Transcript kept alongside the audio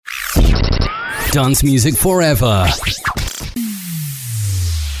Dance music forever.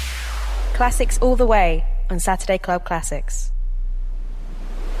 Classics all the way on Saturday Club Classics.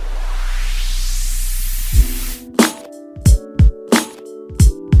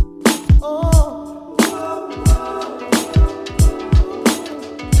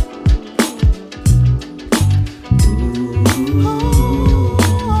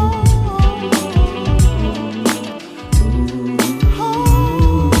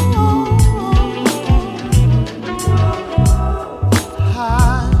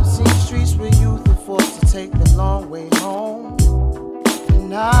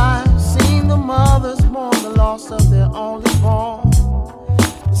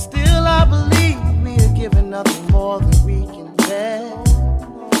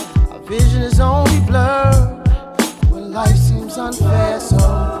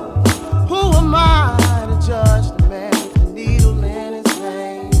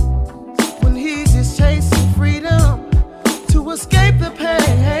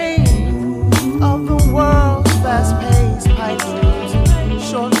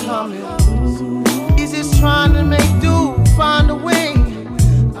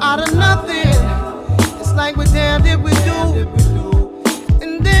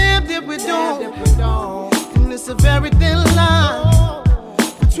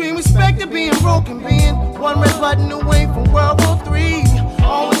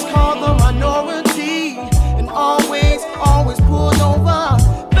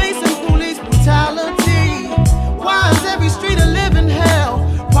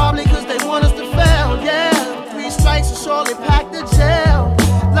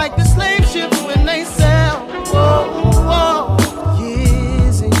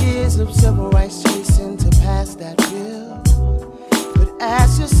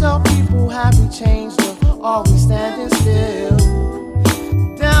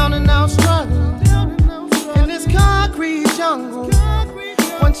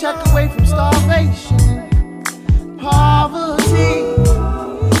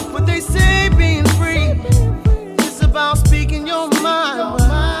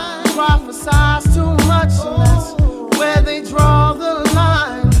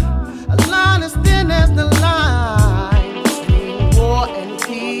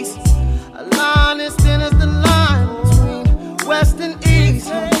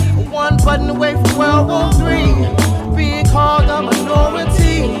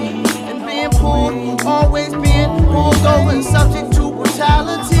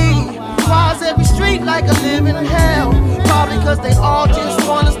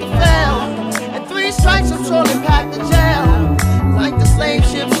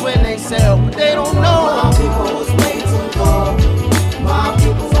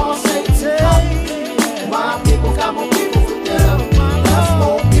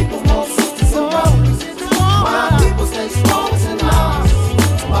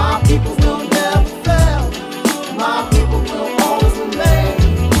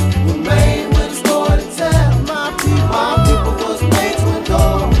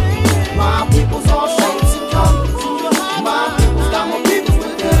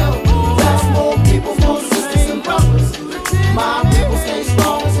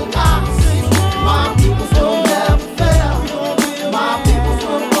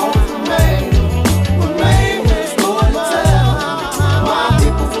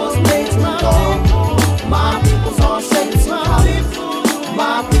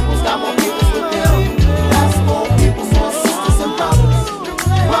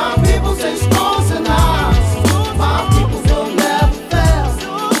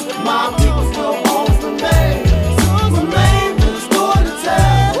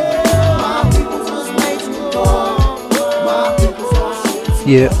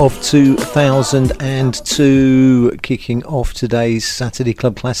 Year of 2002, kicking off today's Saturday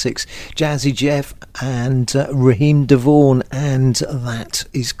Club Classics, Jazzy Jeff and Raheem DeVaughn, and that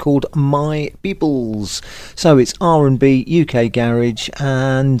is called My Peoples. So it's R&B, UK garage,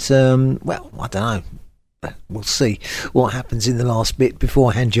 and well, I don't know, we'll see what happens in the last bit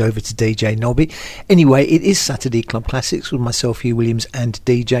before I hand you over to DJ Nobby. Anyway, it is Saturday Club Classics with myself, Hugh Williams, and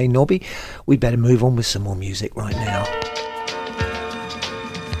DJ Nobby. We'd better move on with some more music right now.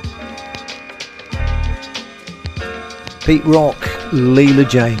 Pete Rock, Leela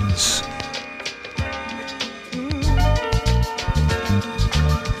James.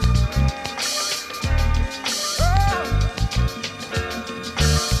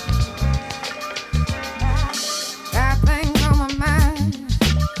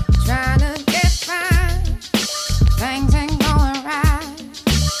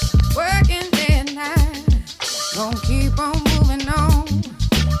 Keep on moving on,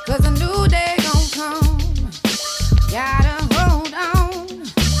 'cause a new day gon'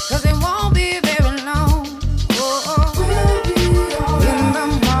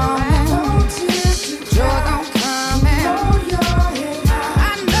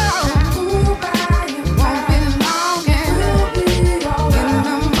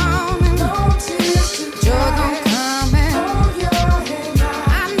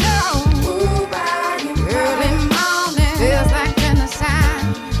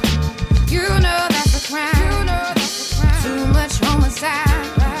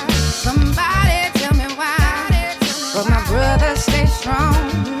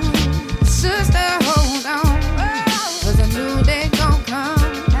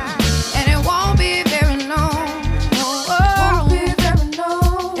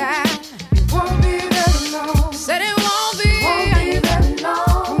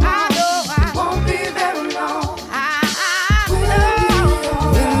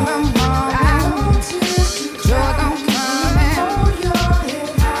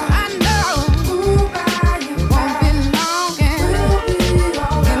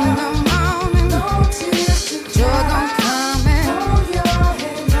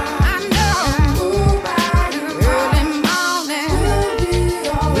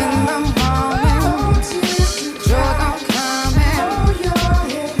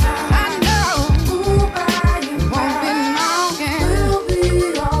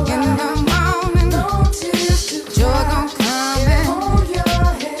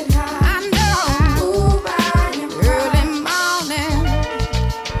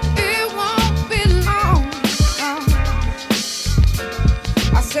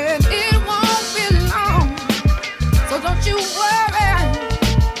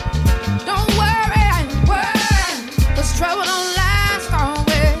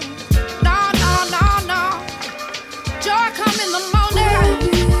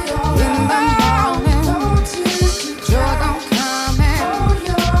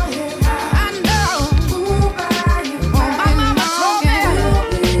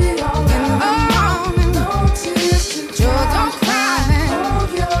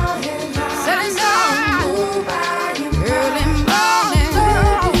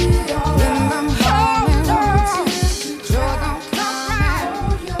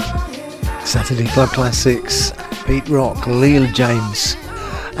 Saturday Club Classics, Pete Rock, Leela James,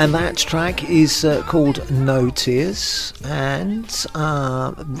 and that track is called No Tears. And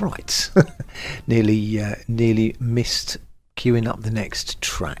right, nearly missed queuing up the next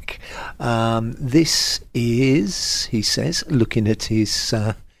track. This is, he says, looking at his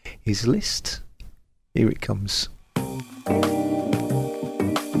list. Here it comes.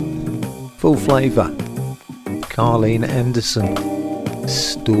 Full Flavour, Carleen Anderson,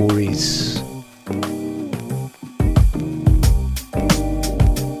 Stories.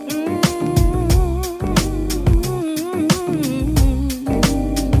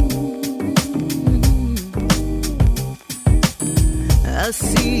 I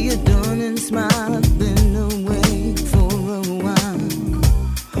see you dawning smile. I've been awake for a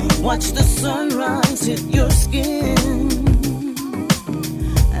while. Watch the sunrise hit your skin,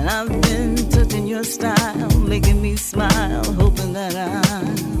 and I've been touching your style, making me smile, hoping that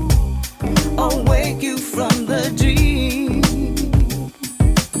I'll awake you from the dream.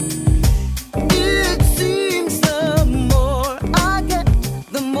 It seems the more I get,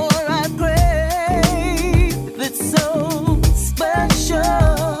 the more I crave. It's so special.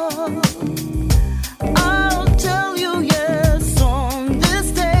 I'll tell you yes on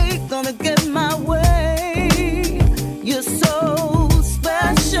this day, gonna get my way. You're so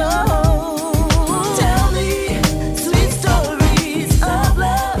special. Tell me sweet stories of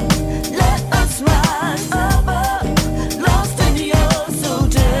love. Let us rise above, lost in your soul.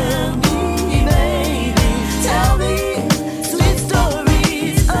 Tell me, baby. Tell me sweet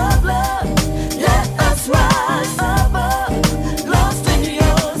stories of love. Let us rise above, lost in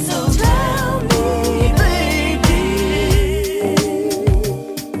your soul. Tell me, baby.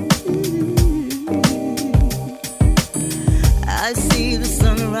 I see the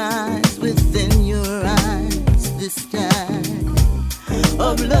sunrise within your eyes. This tide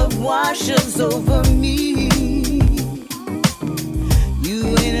of love washes over me. You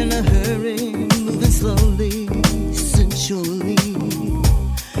ain't in a hurry, moving slowly, sensually.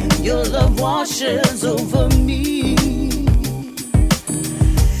 Your love washes over me.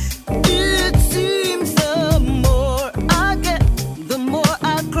 It seems the more I get, the more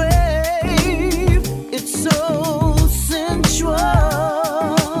I crave. It's so sensual.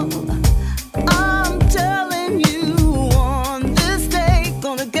 I'm telling you on this day,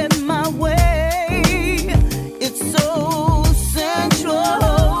 gonna get my way. It's so sensual.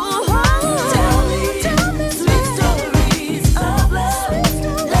 Tell me sweet stories of love.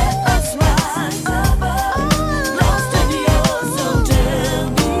 Let us rise above,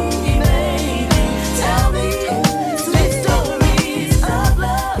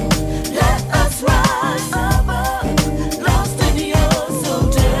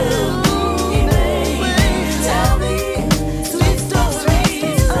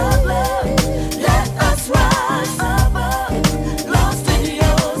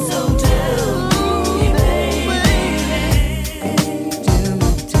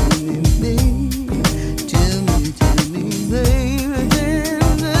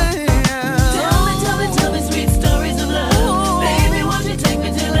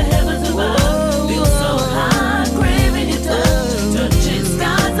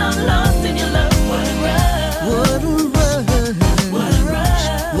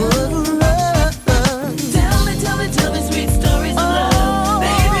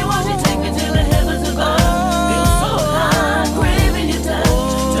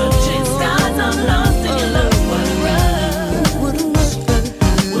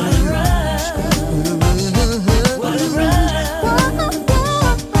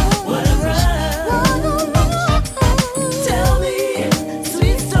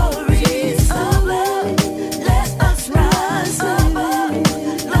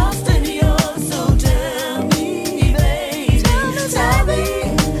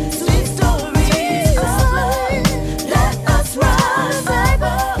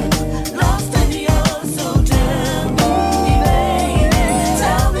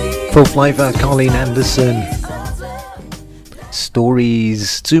 Soul Flavour, Colleen Anderson.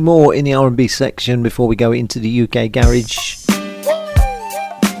 Stories. Two more in the R&B section before we go into the UK garage.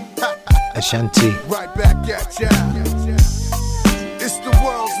 Ashanti. Right back at ya. It's the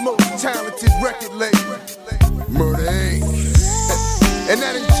world's most talented record label, Murder Inc. And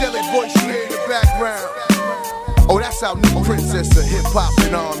that angelic voice you hear in the background, oh, that's our new princess of hip hop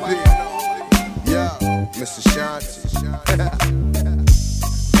and R&B. Yeah, Miss Ashanti.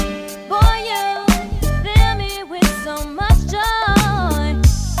 Boy, you fill me with so much joy.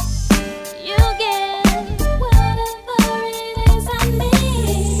 You give whatever it is I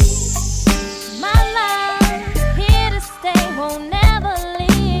need. My love here to stay, won't never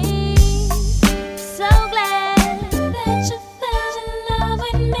leave. So glad that you fell in love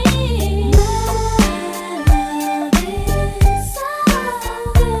with me. My love is so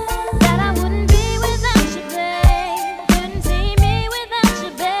good that I wouldn't be without you, babe. Couldn't see me without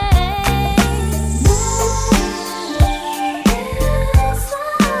you, babe. My love is so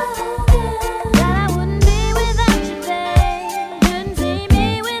good that I wouldn't be without you, babe. Couldn't see me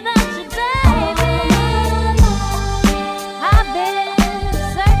without you, baby. I've been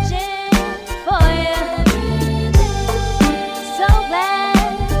searching for you. So glad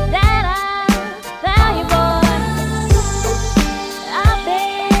that I found you, boy. I've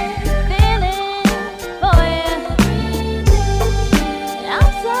been feeling for you. I'm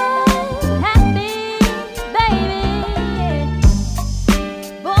so happy, baby.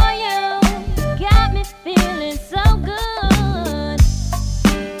 Boy, you got me feeling so good.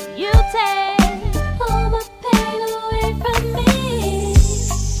 You take all my pain away from me.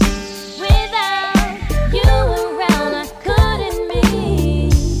 Without you around, I couldn't be.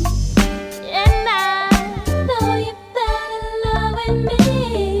 And I know you fell in love with me.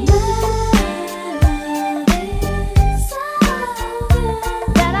 My love is so good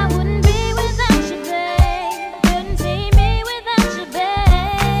that I wouldn't be without you, babe. Couldn't see me without you, babe.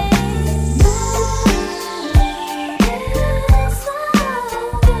 My love is so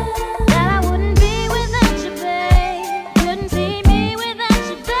good that I wouldn't be without you, babe. Couldn't see me without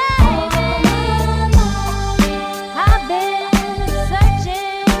you, baby. I've been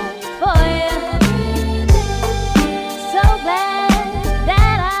searching for you. So glad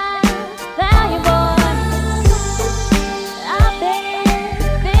that I found you, boy. I've been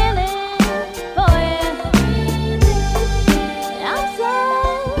feeling for you. I'm so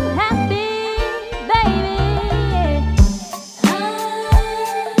happy, baby. I'm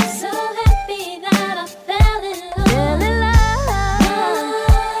so happy that I fell in love.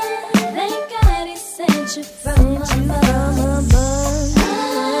 Thank God he sent you from above.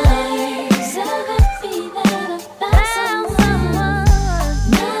 I'm so happy that I found someone.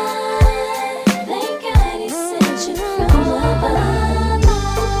 Thank God he sent you from above.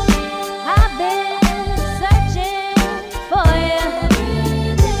 I've been searching for you.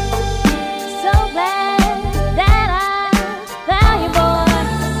 So glad that I found you, boy.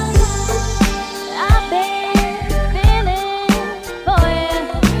 I've been feeling for you.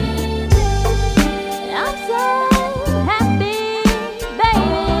 I'm so happy,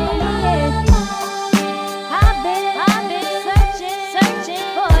 baby. I've been searching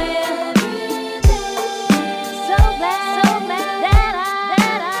for you. So glad that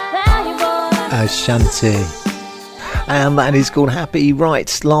I found you, boy. Ashanti. And that is called Happy.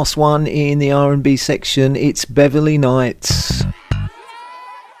 Right, last one in the R&B section. It's Beverly Knights.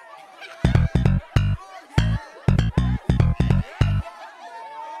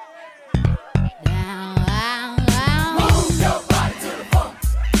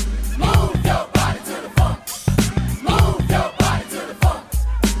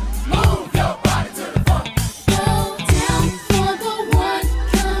 Go down for the one,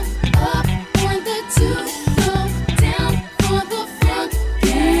 come up for the two, go down for the funk,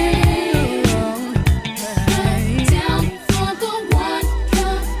 yeah. Down for the one,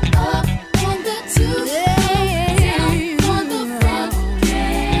 come up for the two, down for the funk,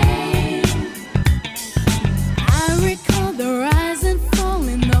 yeah. I recall the rise and fall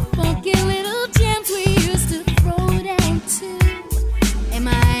in the funky little jams we used to throw down to. Am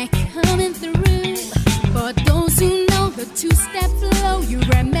I coming through? For those who know the two-step flow, you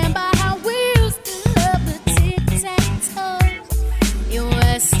remember how we used to love the tic-tac-toe. It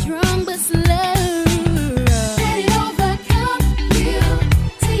was strong but slow. Let it overcome you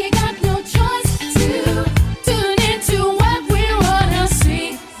till you got no choice to tune into what we wanna see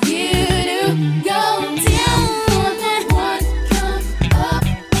you do. Go down for that one, come up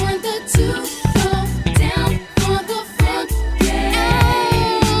for the two, go down for the funk,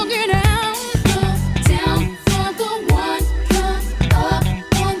 yeah. Oh, get down. Go down for the one, come up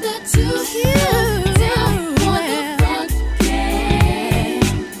for the two.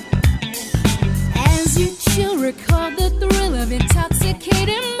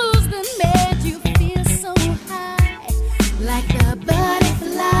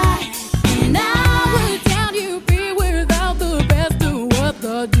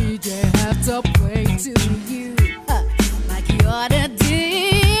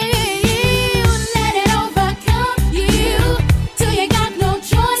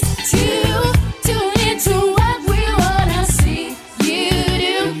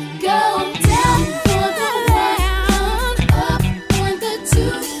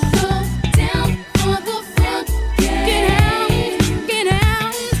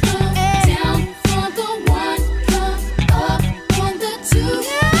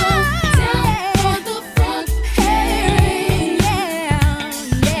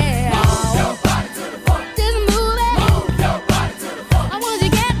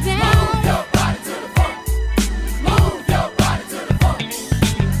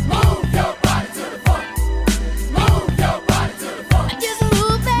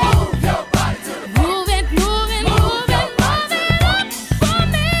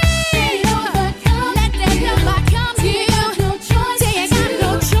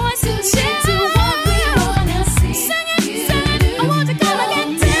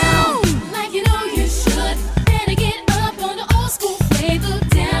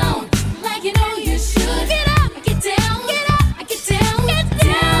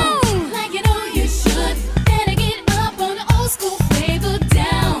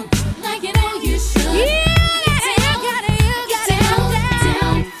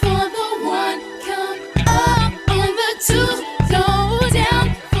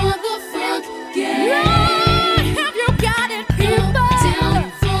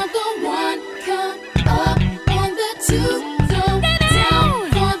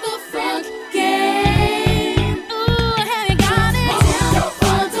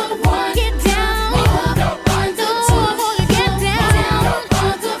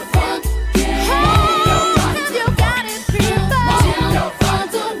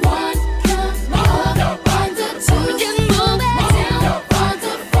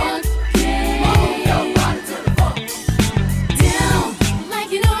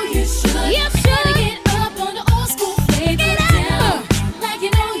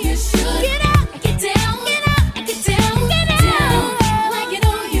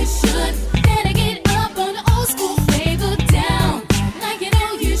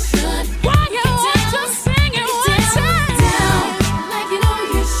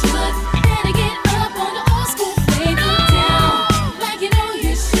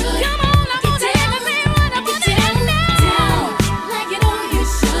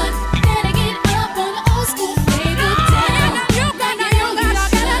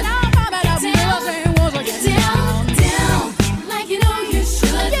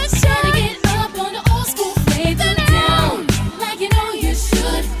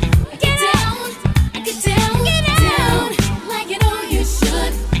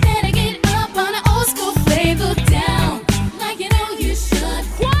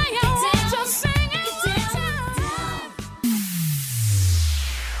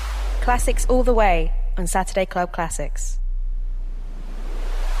 Classics all the way on Saturday Club Classics.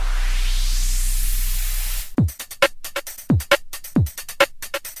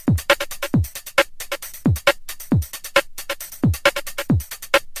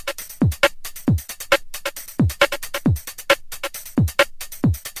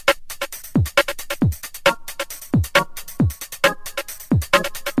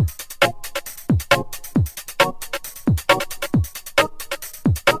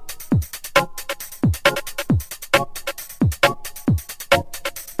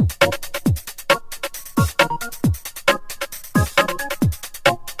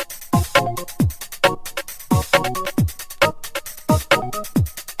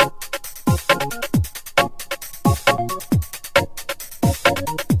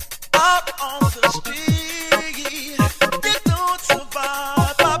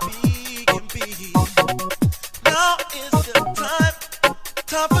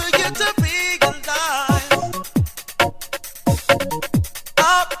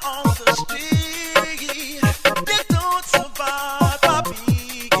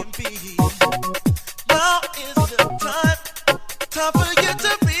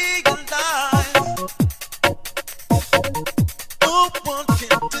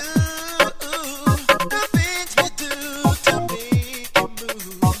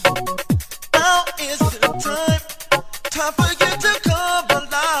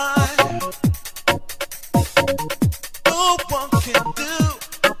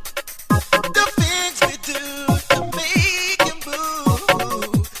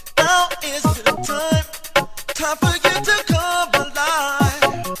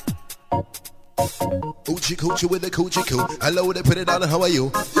 coochie with the coochie coo. Hello, they put it on, how are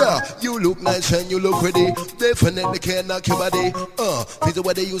you? Yeah, you look nice and you look pretty. Definitely can knock your body. These are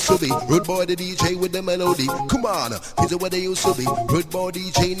what they used to be. Rude boy the DJ with the melody. Come on, these are what they used to be. Rude boy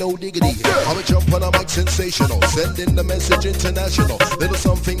DJ, no diggity. I will jump on a mic sensational. Sending the message international. Little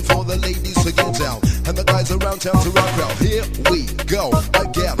something for the ladies to get down. And the guys around town to rock out. Here we go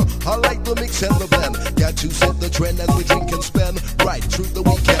again. I like the mix and the blend. Got to set the trend as we drink and spend. Right through the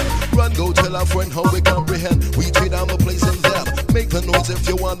weekend. Run, go tell our friend how we comprehend. We tear down the place and then make the noise if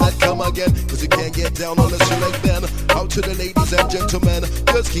you want that, come again. Cause you can't get down unless you like then. Out to the ladies and gentlemen.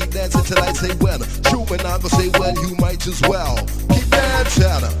 Just keep dancing till I say when. True when I go say when, you might as well. Keep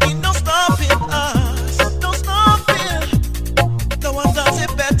dancing. Ain't no stopping us. No stopping. No one does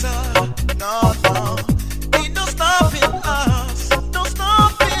it better. No, no. Ain't no stopping us. No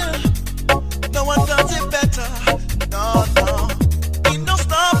stopping. No one does it better. No, no. Ain't no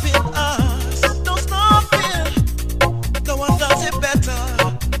stopping us. No stopping. No one does it better.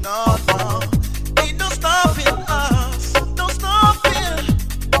 No, no. Ain't no stopping us. No stopping.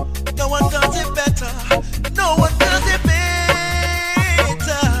 No one does it better. No one does it better.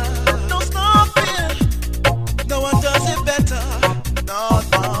 No stopping. No one does it better. No,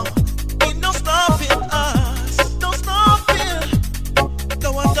 no. Ain't no stopping us. No stopping.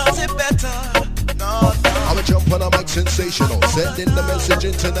 No one does it better. No, no. I'ma jump on a mic sensational. Sending the message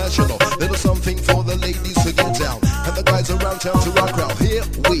international. Little something for the ladies to get down. And the guys around town to rock out. Here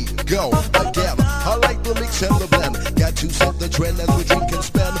we go again. I like the mix and the blend. Got to set the trend as we drink and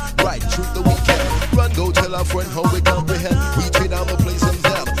spend. Right through the weekend. Run, go tell our friend how we comprehend. We tear down the place and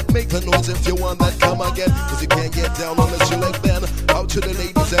then make the noise if you want that, come again. Cause you can't get down unless you like then. Out to the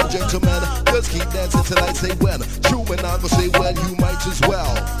ladies and gentlemen. Just keep dancing till I say when. True when I go say when, you might as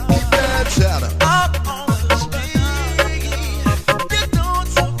well. Keep dancing. Out on the street, you don't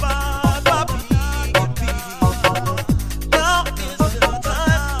survive by being beat. Now is the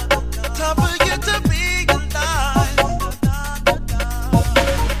time for you to be alive.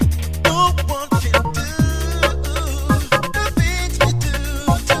 No one can do the things we do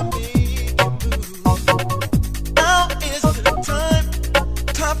to make it move. Now is the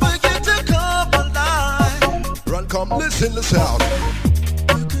time for you to come alive. Run, come, listen to sound.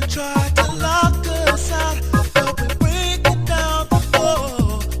 You can try to lock us out, but we're breaking down the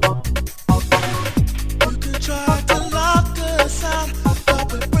door. You can try to lock us out,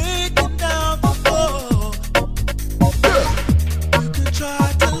 but we're breaking down the door. You can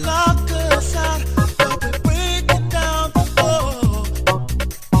try to lock us out, but we're breaking down the door.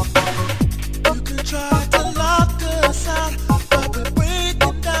 You can try to lock us out, but we're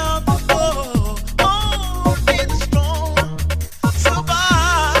breaking down the door. Oh, it's strong.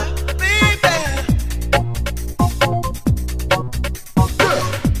 Survive, baby.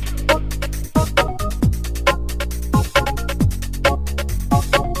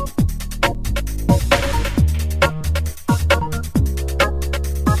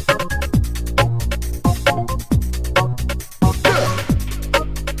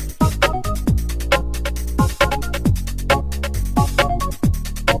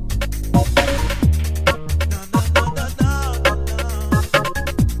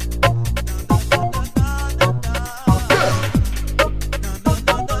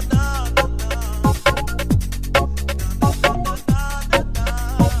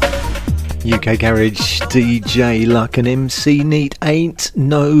 UK Garage DJ like an MC Neat. Ain't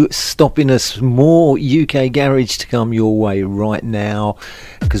no stopping us. More UK Garage to come your way right now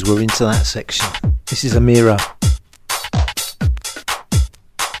because we're into that section. This is Amira.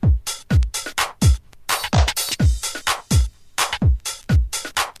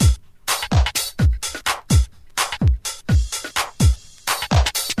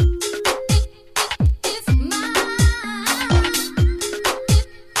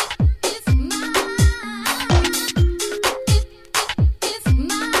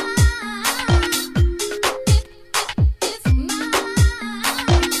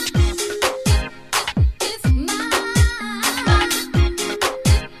 It's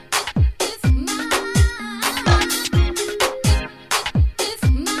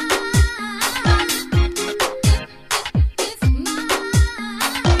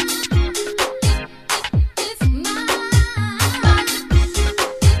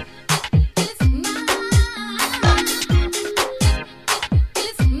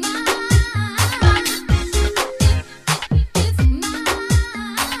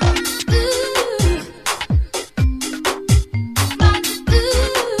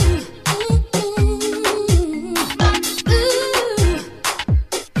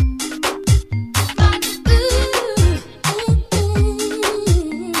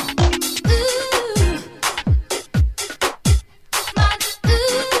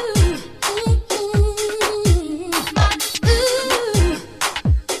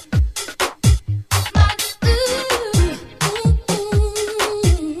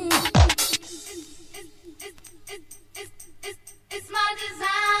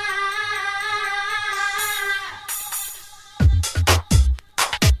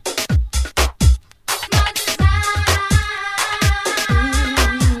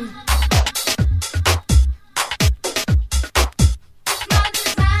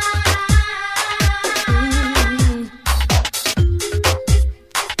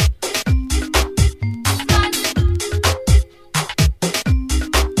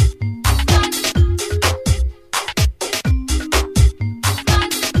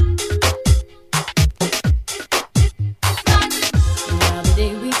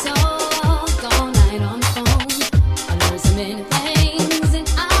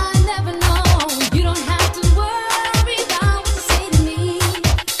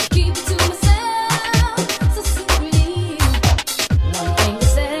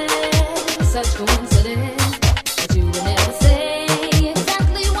such coincidence that you would never say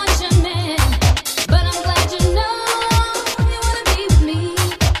exactly what you meant. But I'm glad you know you wanna be with me.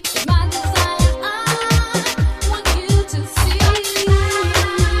 It's my desire, I want you to see. It's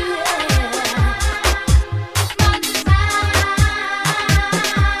my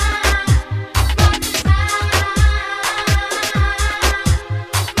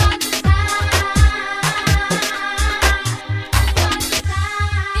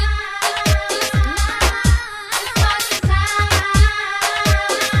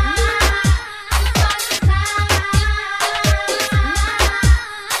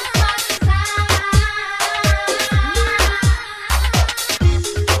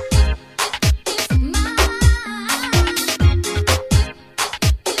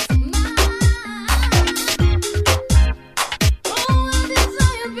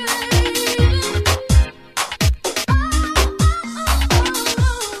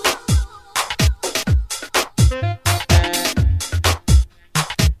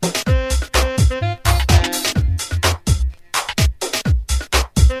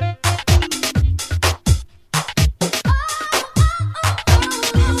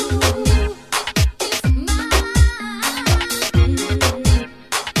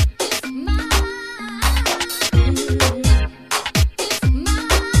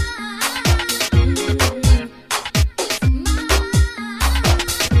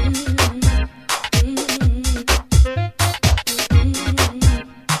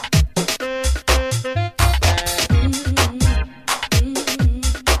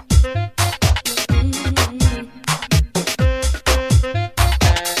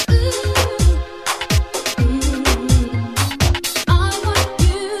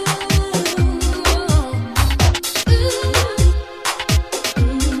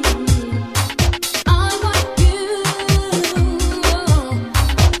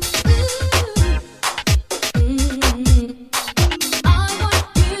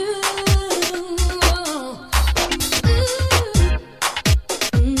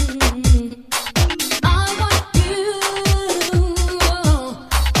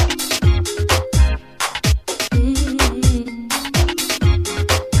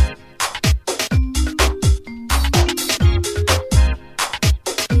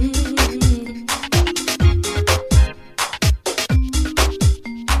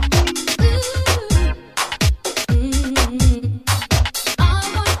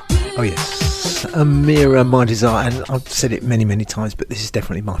Mirror My Desire, and I've said it many times, but this is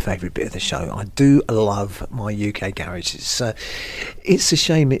definitely my favourite bit of the show. I do love my UK garage. It's a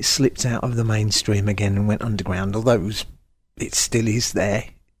shame it slipped out of the mainstream again and went underground, although it still is there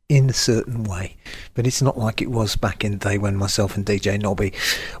in a certain way, but it's not like it was back in the day when myself and DJ Nobby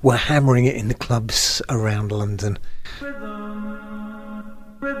were hammering it in the clubs around London.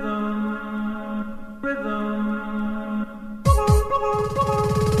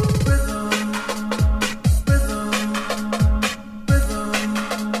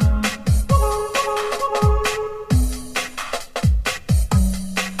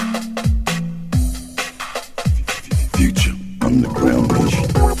 Future Underground Nation.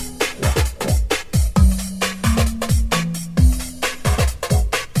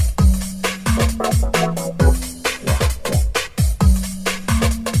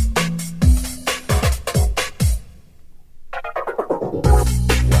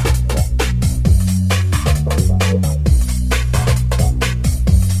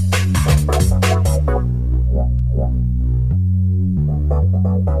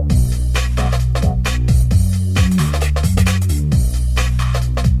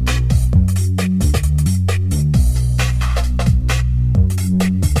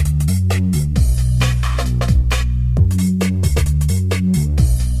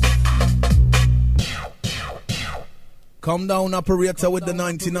 Come down, operator, with the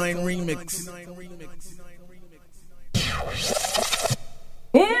 99 remix.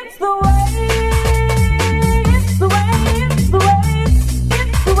 It's the way, it's the way, it's the way,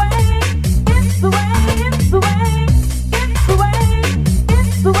 it's the way, it's the way, it's the way, it's the way,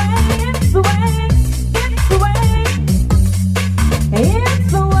 it's the way, it's the way, it's the way,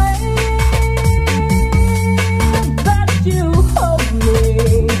 it's the way that you hold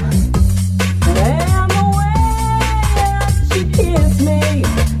me, and the way that you kiss me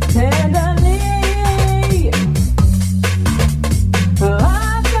tenderly.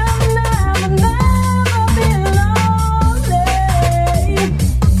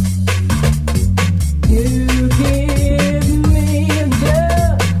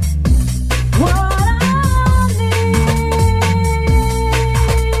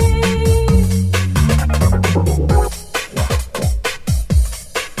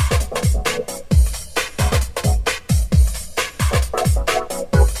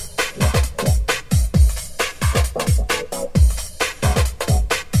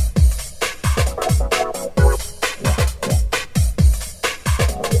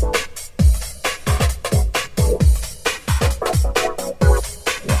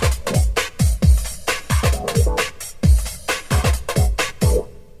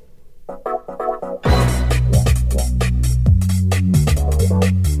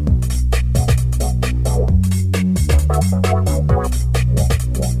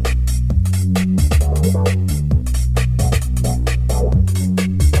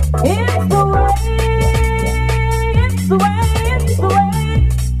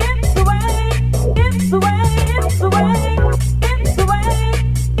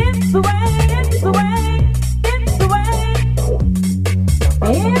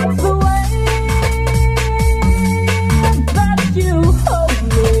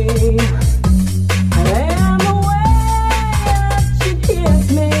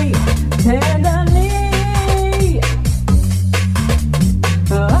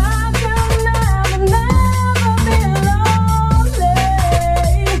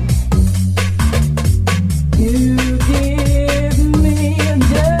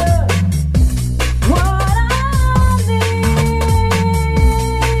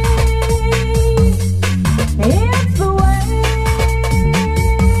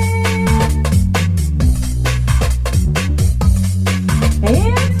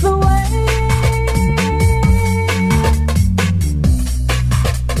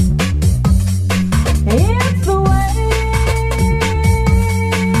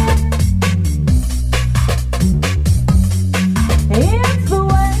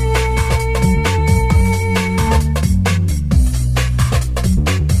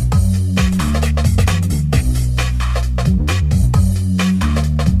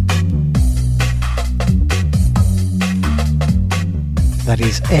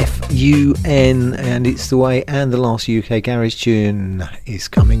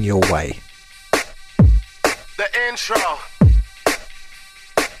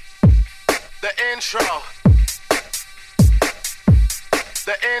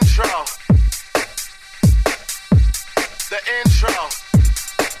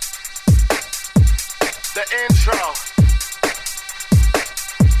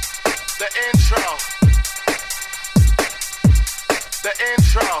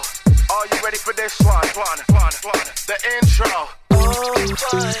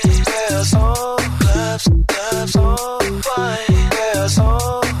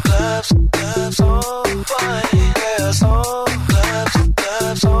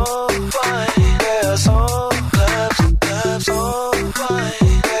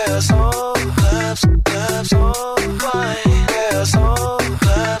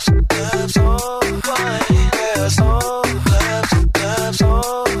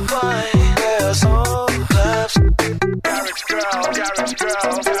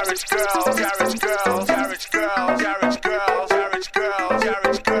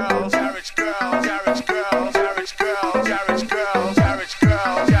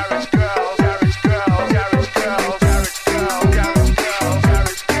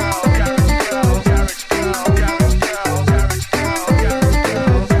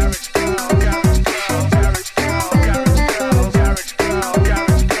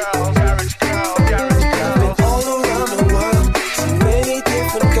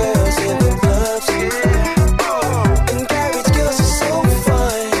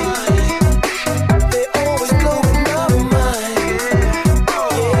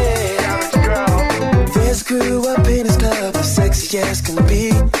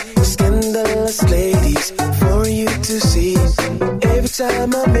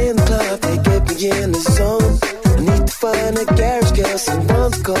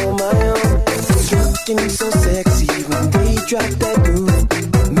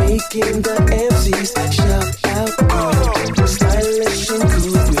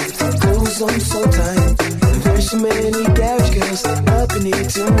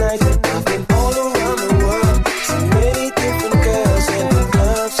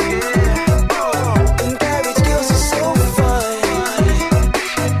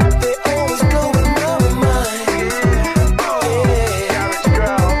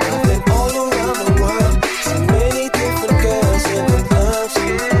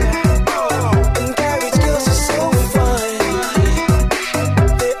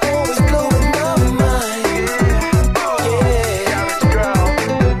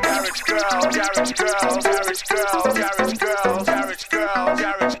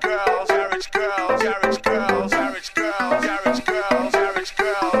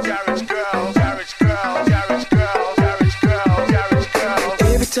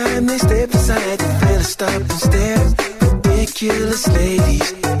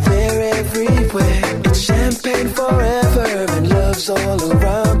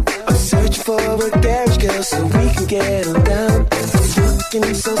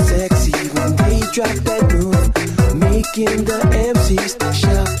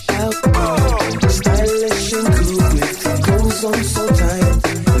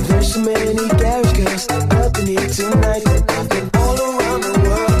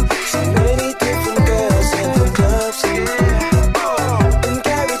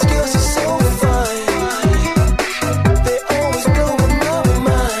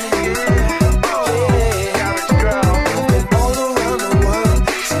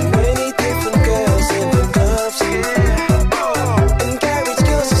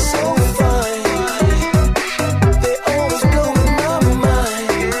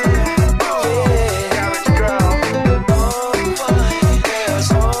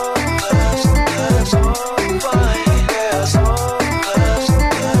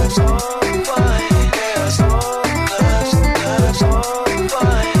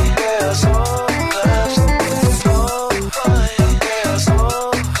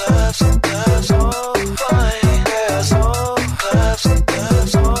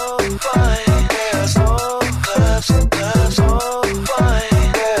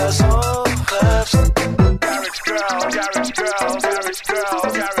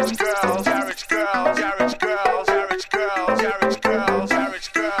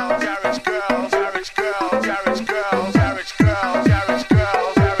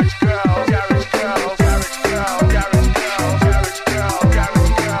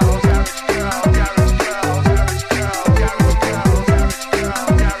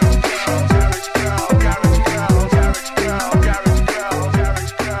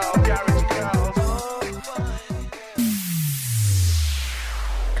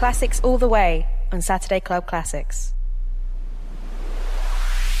 Classics all the way on Saturday Club Classics.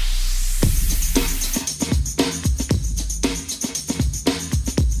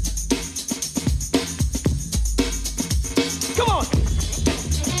 Come on!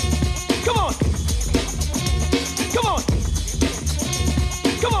 Come on! Come on!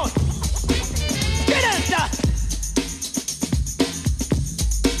 Come on! Get answer!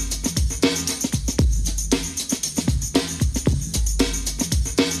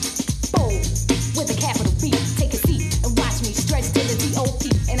 Bold with a capital B. Take a seat and watch me stretch to the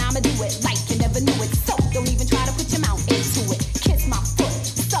D.O.P. And I'ma do it like you never knew it. So don't even try to put your mouth into it. Kiss my foot,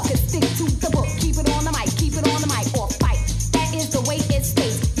 sucker, stick to the book. Keep it on the mic, or fight. That is the way it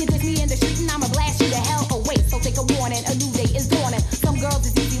stays. You diss me in the street and I'ma blast you to hell away. So take a warning, a new day is dawning. Some girls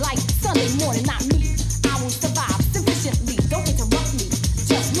is easy like Sunday morning, not me. I will survive sufficiently. Don't interrupt me,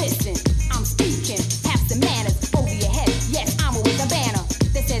 just listen. I'm speaking, have some manners over your head. Yes, I'm with a banner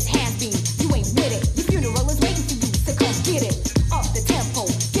that says hands beam. You ain't with it. Your funeral is waiting for you, so come get it. Up the tempo,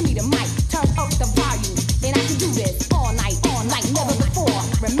 give me the mic, turn up the volume. Then I can do this all night, never before.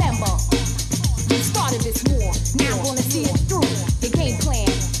 Remember, you started this war. Now I'm gonna see it through. Your game plan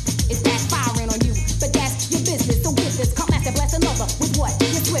is backfiring on you, but that's your business. So get this, come after bless another with what?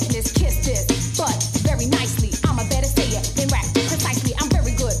 Your swiftness, kiss this, but very nicely. I'm a better sayer than rap precisely. I'm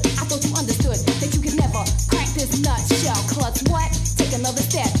very good. I thought you understood that you could never crack this nutshell. Clutch what? Take another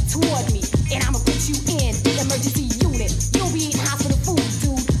step toward me, and I'ma put you in the emergency unit. You'll be eating hospital food,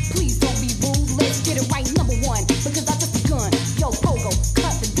 dude. Please don't be rude. Let's get it right, number one, because I just begun. Yo, Pogo,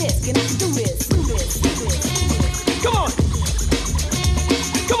 cut the disc, and I can do this. Come on!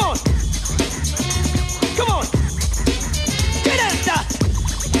 Come on! Come on! Get answer!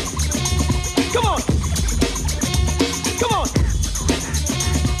 Come on! Come on!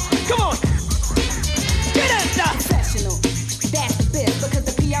 Come on! Get answer! Professional, that's the best, because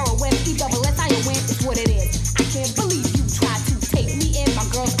the PROFESSION is what it is. I can't believe you tried to take me and my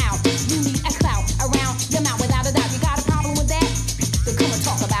girls out. You need a clout around your mouth without a doubt. You got a problem with that? Then come and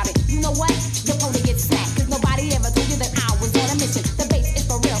talk about it. You know what? You're going to get smacked, because nobody ever told you that I was on a mission. The bass is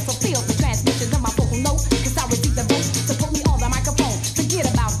for real, so feel the transmission of my vocal note, because I received the vote to put me on the microphone. Forget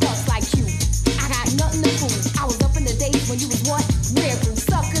about ducks like you. I got nothing to prove. I was up in the days when you was what? Rare group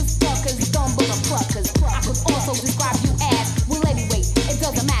suckers, fuckers, dumb booger pluckers. I could also describe you as, well anyway, it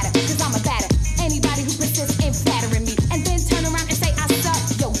doesn't matter, because I'm a batter. Anybody who persists in flattering me and then turn around and say I suck,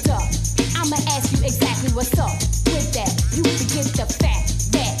 yo duh. I'ma ask you exactly what's up. With that, you forget the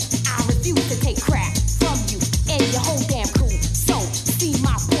fact that I refuse to take crap from you and your whole damn crew. So, see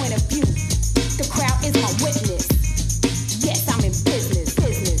my point of view. The crowd is my witness. Yes, I'm in business.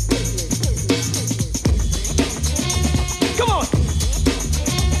 Come on!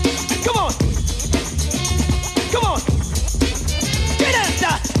 Come on! Come on! Get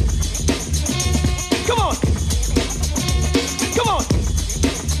answer! Come on! Come on!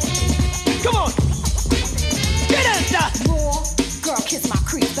 Come on! Get answer! Raw, girl, kiss my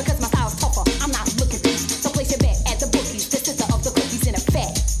crease, because my style's tougher. I'm not looking for you. So place your bet at the bookies, the sister of the cookies in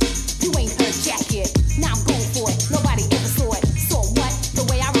effect. You ain't heard jack yet. Now I'm going for it. Nobody ever saw it. So what? The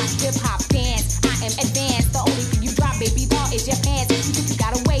way I rock hip hop dance, I am advanced. The only thing you drop, baby doll, is your pants. You think you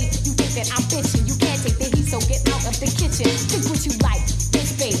got away? You think that I'm bitching? You can't take the heat, so get out of the kitchen. Think what you like,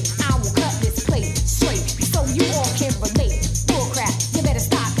 bitch, babe. I will cut this plate straight, so you all can relate. Bullcrap, you better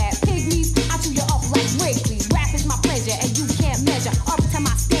stop that. Pygmies, I chew you up like Wrigley's. Rap is my pleasure, and you can't measure up to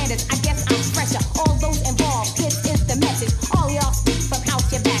my standards. I guess I'm fresher. All those involved, this is the message. All y'all speak from out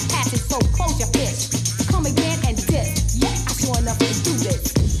your back passage, so close your fist. Come again and diss. Yeah, I sure enough can do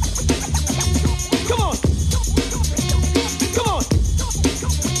this. Come on! Come on!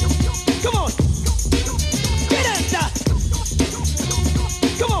 Come on! Get answer!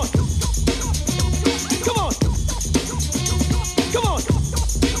 Come on! Come on! Come on!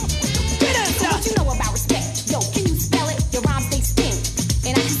 Get So answer! what you know about respect? Yo, can you spell it? Your rhymes, they stink,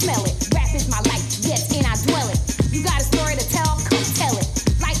 and I can smell it. Rap is my life, yes, and I dwell it. You got a story to tell? Come tell it.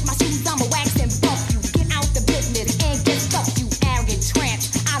 Like my shoes, I'ma wax and buff you. Get out the business and get stuffed, you arrogant tramp.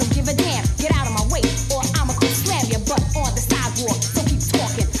 I don't give a damn. Get out of my way, or I'ma go slam your butt on the sidewalk. So keep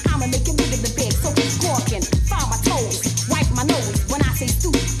talking. I'ma make it bigger than big, so keep walking. File my toes, wipe my nose. When I say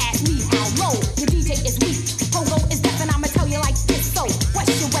stoop, ask me how low. Your DJ is weak, Pogo is deaf, and I'ma tell you like this. So, what's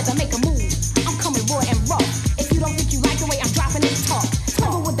your weather? Make a move. I'm coming raw and rough. If you don't think you like the way I'm dropping it tough,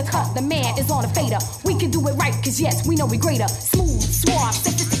 Swivel with the cut, the man is on a fader. We can do it right, cause yes, we know we greater. Smooth, suave,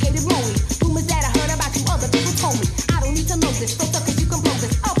 sophisticated, lonely. Rumors that I heard about you, other people told me. I don't need to know this, so suckers, you can blow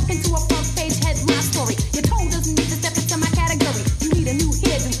this up into a front page headline story. Your tone doesn't need to step into my category. You need a new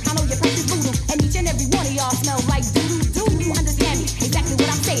hairdo. I know your practice voodoo, and each and every one of y'all smell like doo-doo-doo. You understand me? Exactly what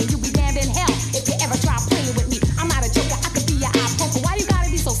I'm saying.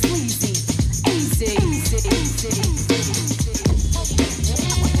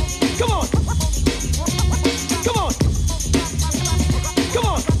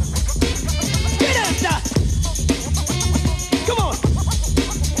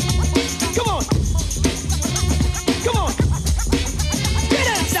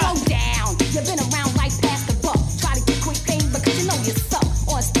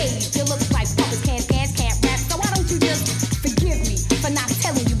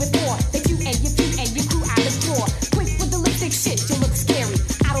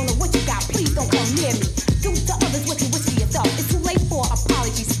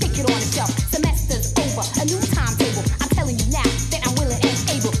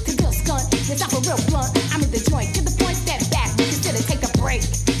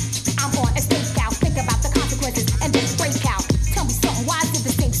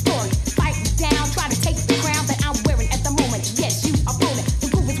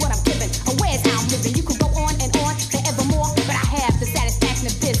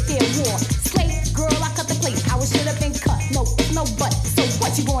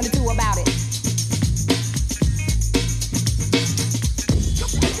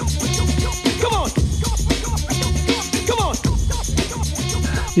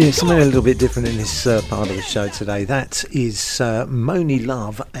 Yeah, something a little bit different in this part of the show today. That is Moni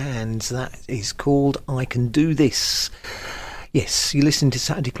Love, and that is called I Can Do This. Yes, you listen to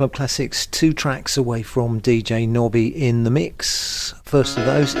Saturday Club Classics, 2 tracks away from DJ Nobby in the mix. First of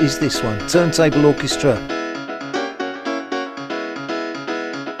those is this one, Turntable Orchestra.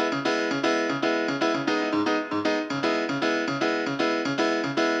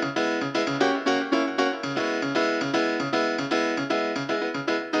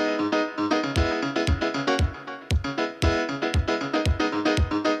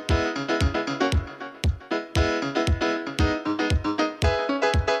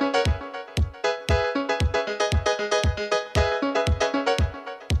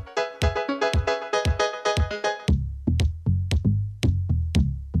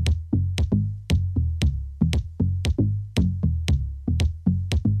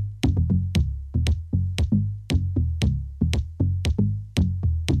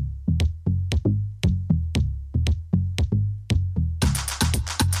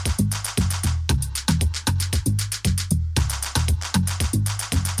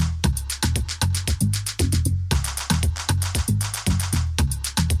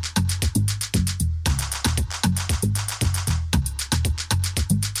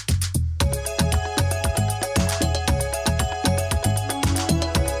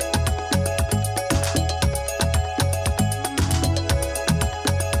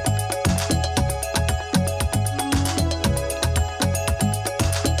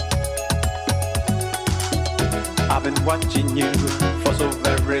 I've been watching you for so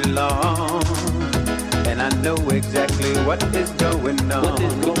very long, and I know exactly what is going on.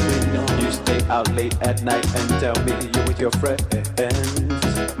 You stay out late at night and tell me you're with your friends,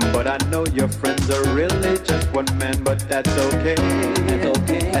 but I know your friends are really just one man. But that's okay,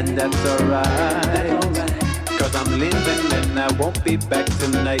 and that's alright, cause I'm leaving and I won't be back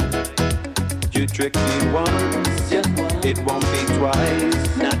tonight. You tricked me once, it won't be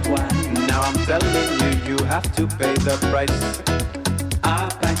twice, not twice. Now I'm telling you, you have to pay the price. I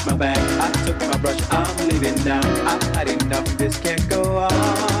packed my bag, I took my brush, I'm leaving now. I've had enough, this can't go on.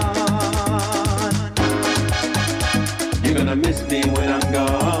 You're gonna miss me when I'm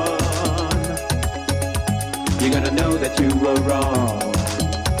gone. You're gonna know that you were wrong.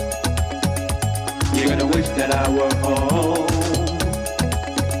 You're gonna wish that I were home.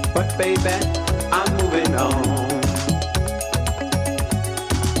 But baby, I'm moving on.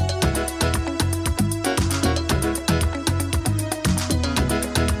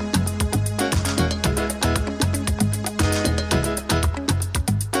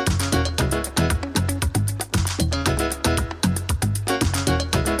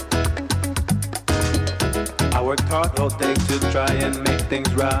 Hard all day to try and make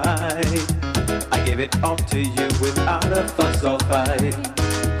things right. I gave it all to you without a fuss or fight.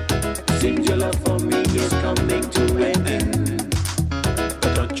 Seems your love for me is coming to an end.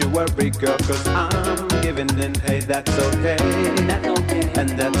 But don't you worry, girl, cause I'm giving in. Hey, that's okay, and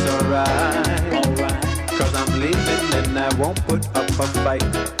that's alright, cause I'm leaving and I won't put up a fight.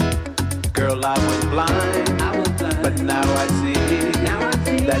 Girl, I was blind, but now I see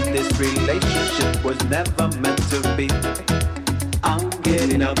that this relationship was never meant to be. I'm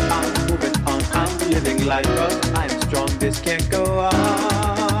getting up, I'm moving on, I'm living life, cause I'm strong, this can't go on.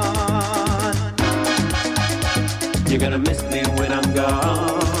 You're gonna miss me when I'm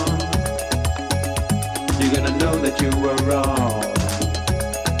gone. You're gonna know that you were wrong.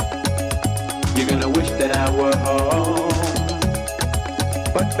 You're gonna wish that I were home.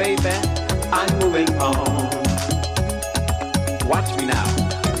 But baby, I'm moving on. Watch me now.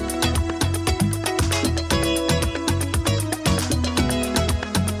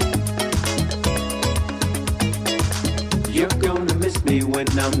 You're gonna miss me when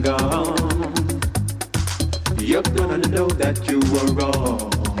I'm gone. You're gonna know that you were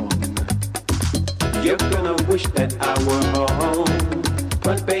wrong. You're gonna wish that I were home.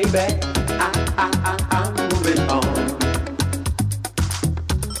 But baby, I'm moving on.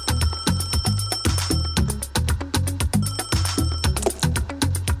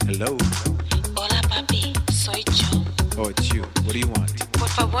 Hello. Hola papi, soy yo. Oh, it's you. What do you want? Por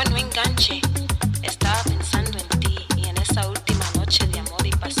favor no enganche. Estaba pensando en ti y en esa última noche de amor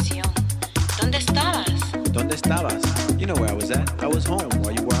y pasión. ¿Dónde estabas? ¿Dónde estabas? You know where I was at. I was home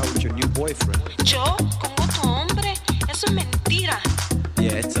while you were out with your new boyfriend. ¿Yo? ¿Con otro hombre? Eso es mentira.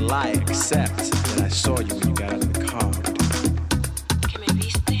 Yeah, it's a lie, except that I saw you when you got out of the car. ¿Que me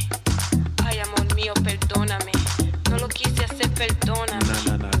viste? Ay, amor mío, perdóname. No lo quise hacer, perdóname.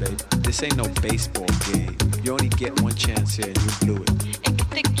 No, babe. This ain't no baseball game. You only get one chance here and you blew it. Es que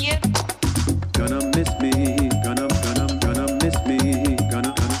te quiero. Gonna miss me, gonna miss me,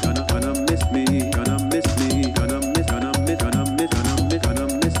 gonna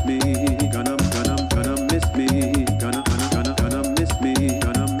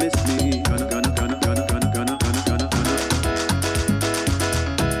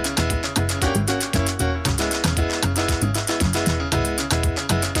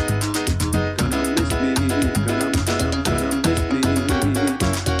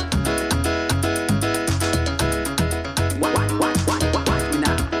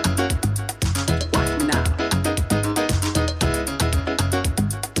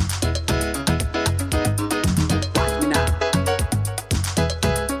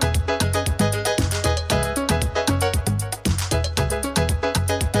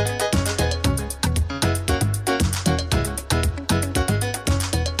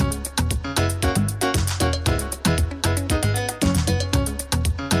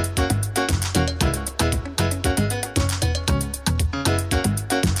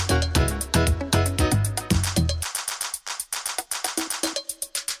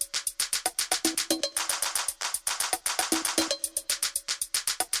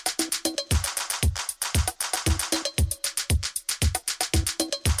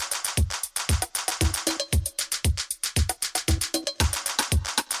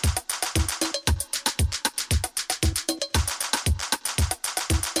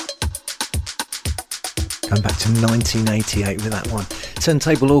Going back to 1988 with that one.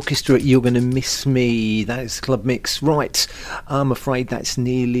 Turntable Orchestra, You're Gonna Miss Me. That is Club Mix. Right, I'm afraid that's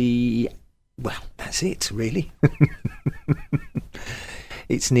nearly... Well, that's it, really.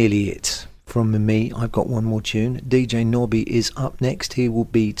 It's nearly it. From me, I've got one more tune. DJ Nobby is up next. He will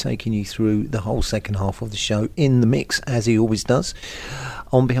be taking you through the whole second half of the show in the mix, as he always does.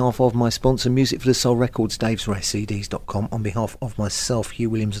 On behalf of my sponsor, Music for the Soul Records, davesraycds.com, on behalf of myself, Hugh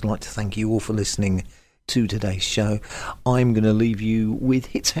Williams, I'd like to thank you all for listening to today's show. I'm going to leave you with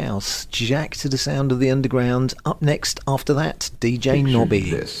Hits House, Jack to the Sound of the Underground. Up next, after that, DJ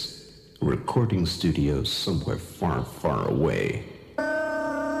Nobby. This recording studio somewhere far, far away.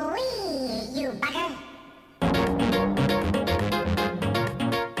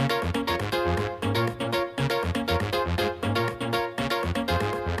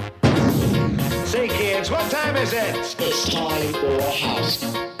 Say, kids, what time is it? It's time for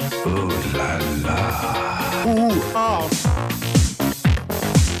house. Ooh la la. Ooh, oh.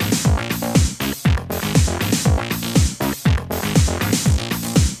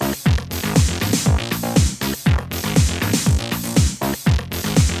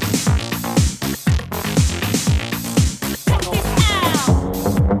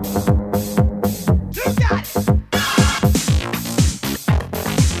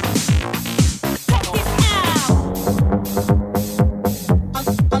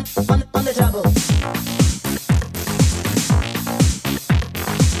 On the double.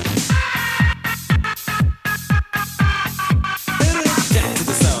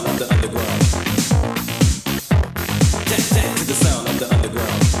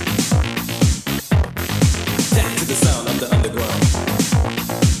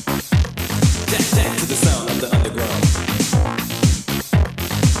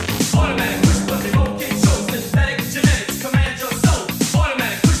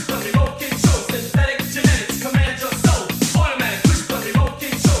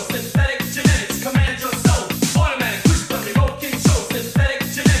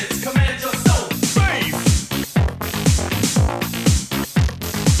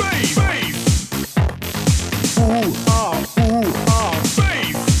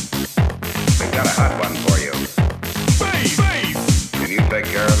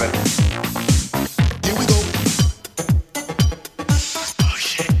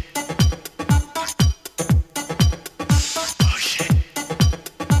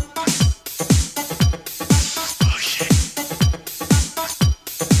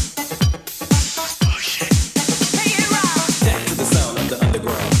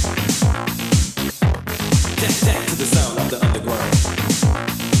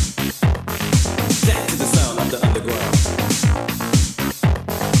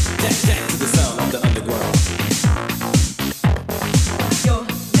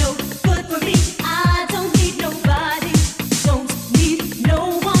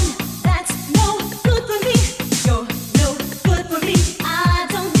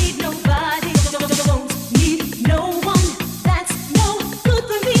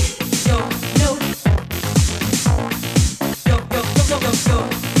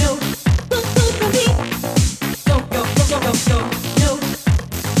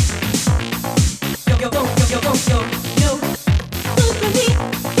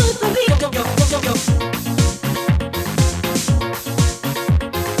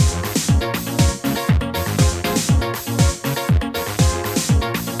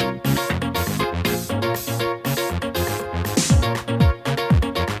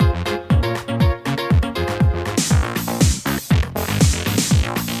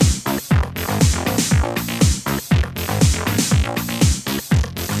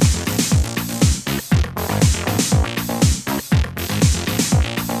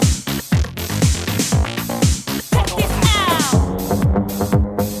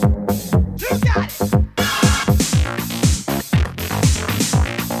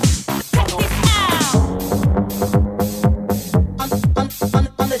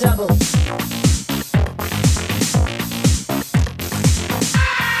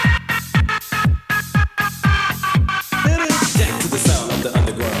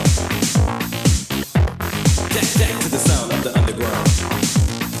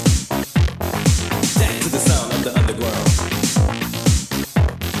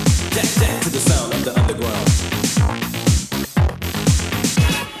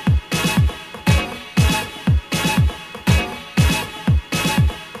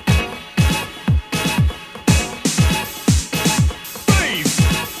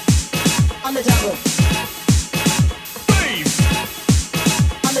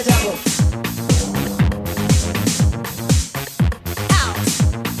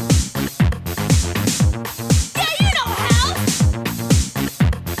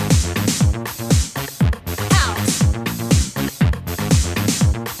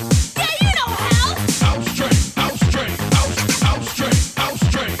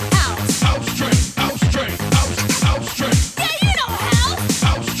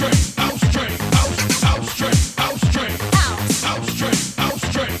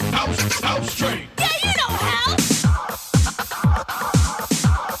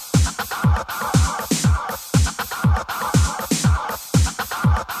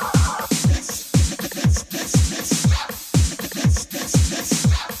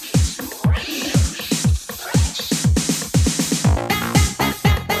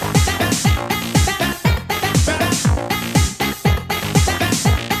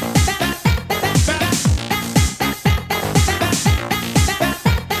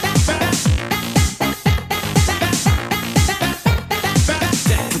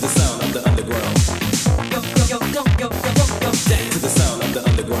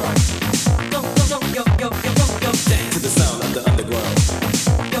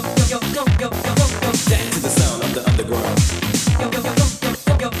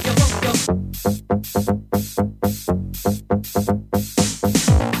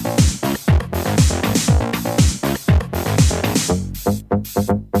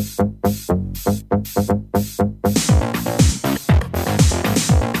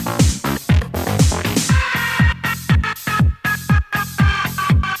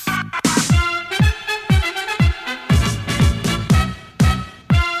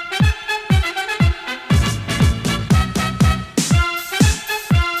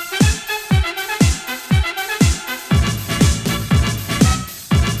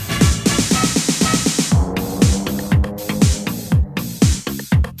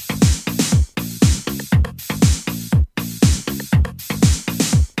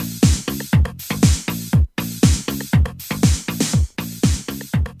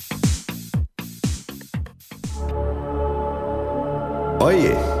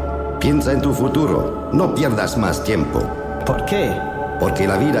 Oye, piensa en tu futuro. No pierdas más tiempo. ¿Por qué? Porque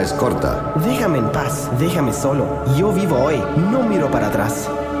la vida es corta. Déjame en paz, déjame solo. Yo vivo hoy, no miro para atrás.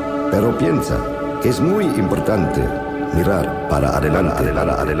 Pero piensa que es muy importante mirar para adelante,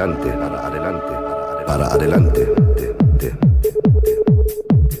 para adelante, para adelante, para adelante.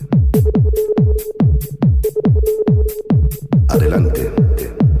 Adelante.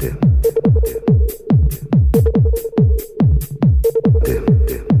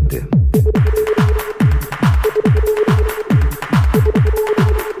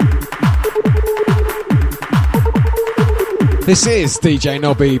 This is DJ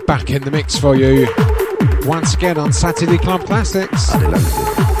Nobby back in the mix for you once again on Saturday Club Classics.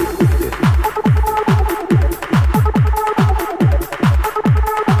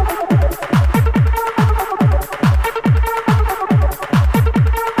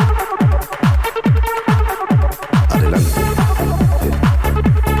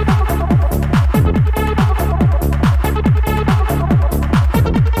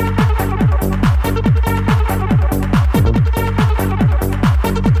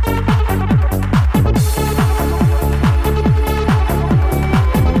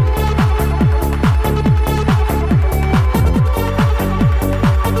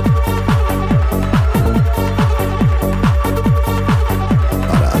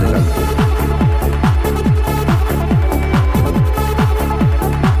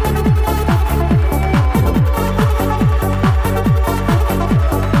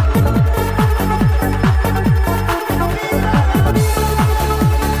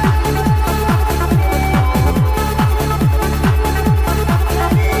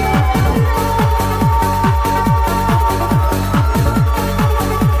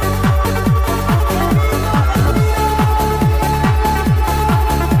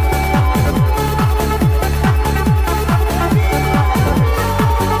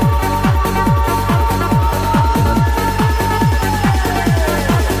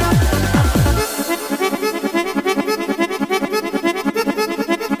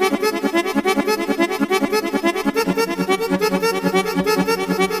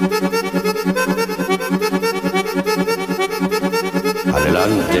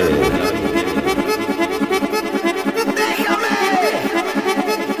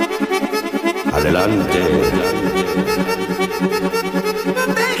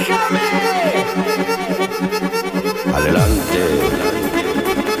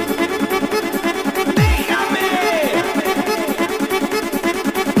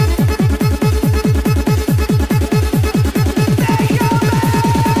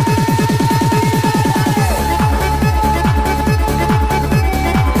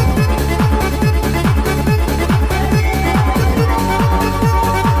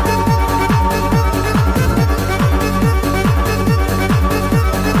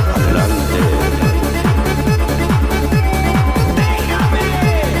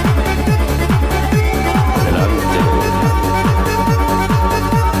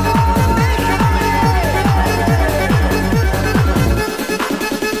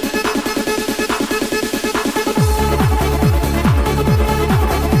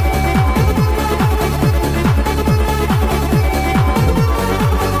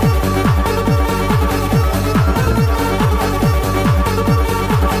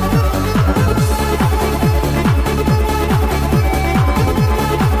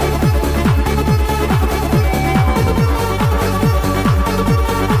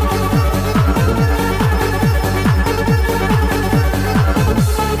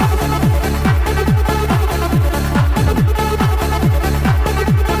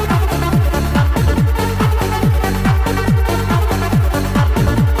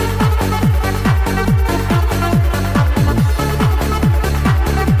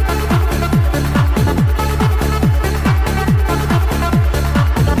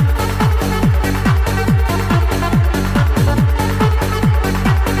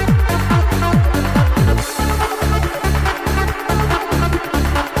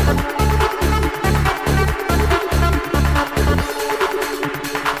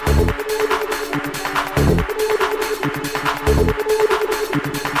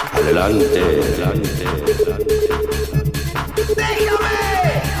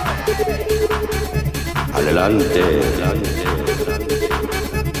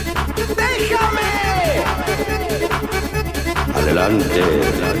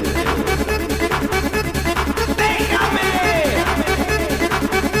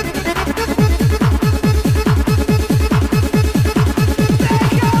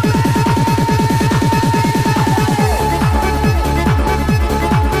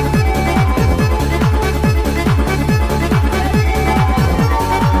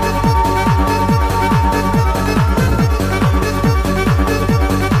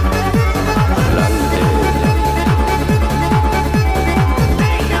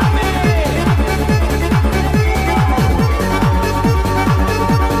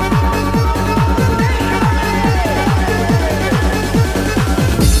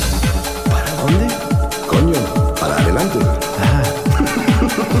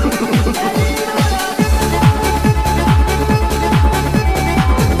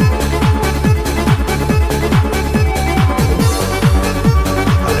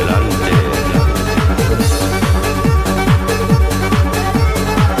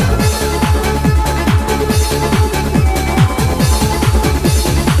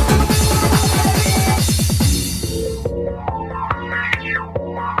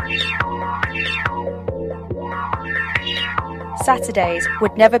 Saturdays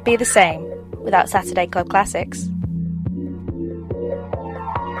would never be the same without Saturday Club Classics.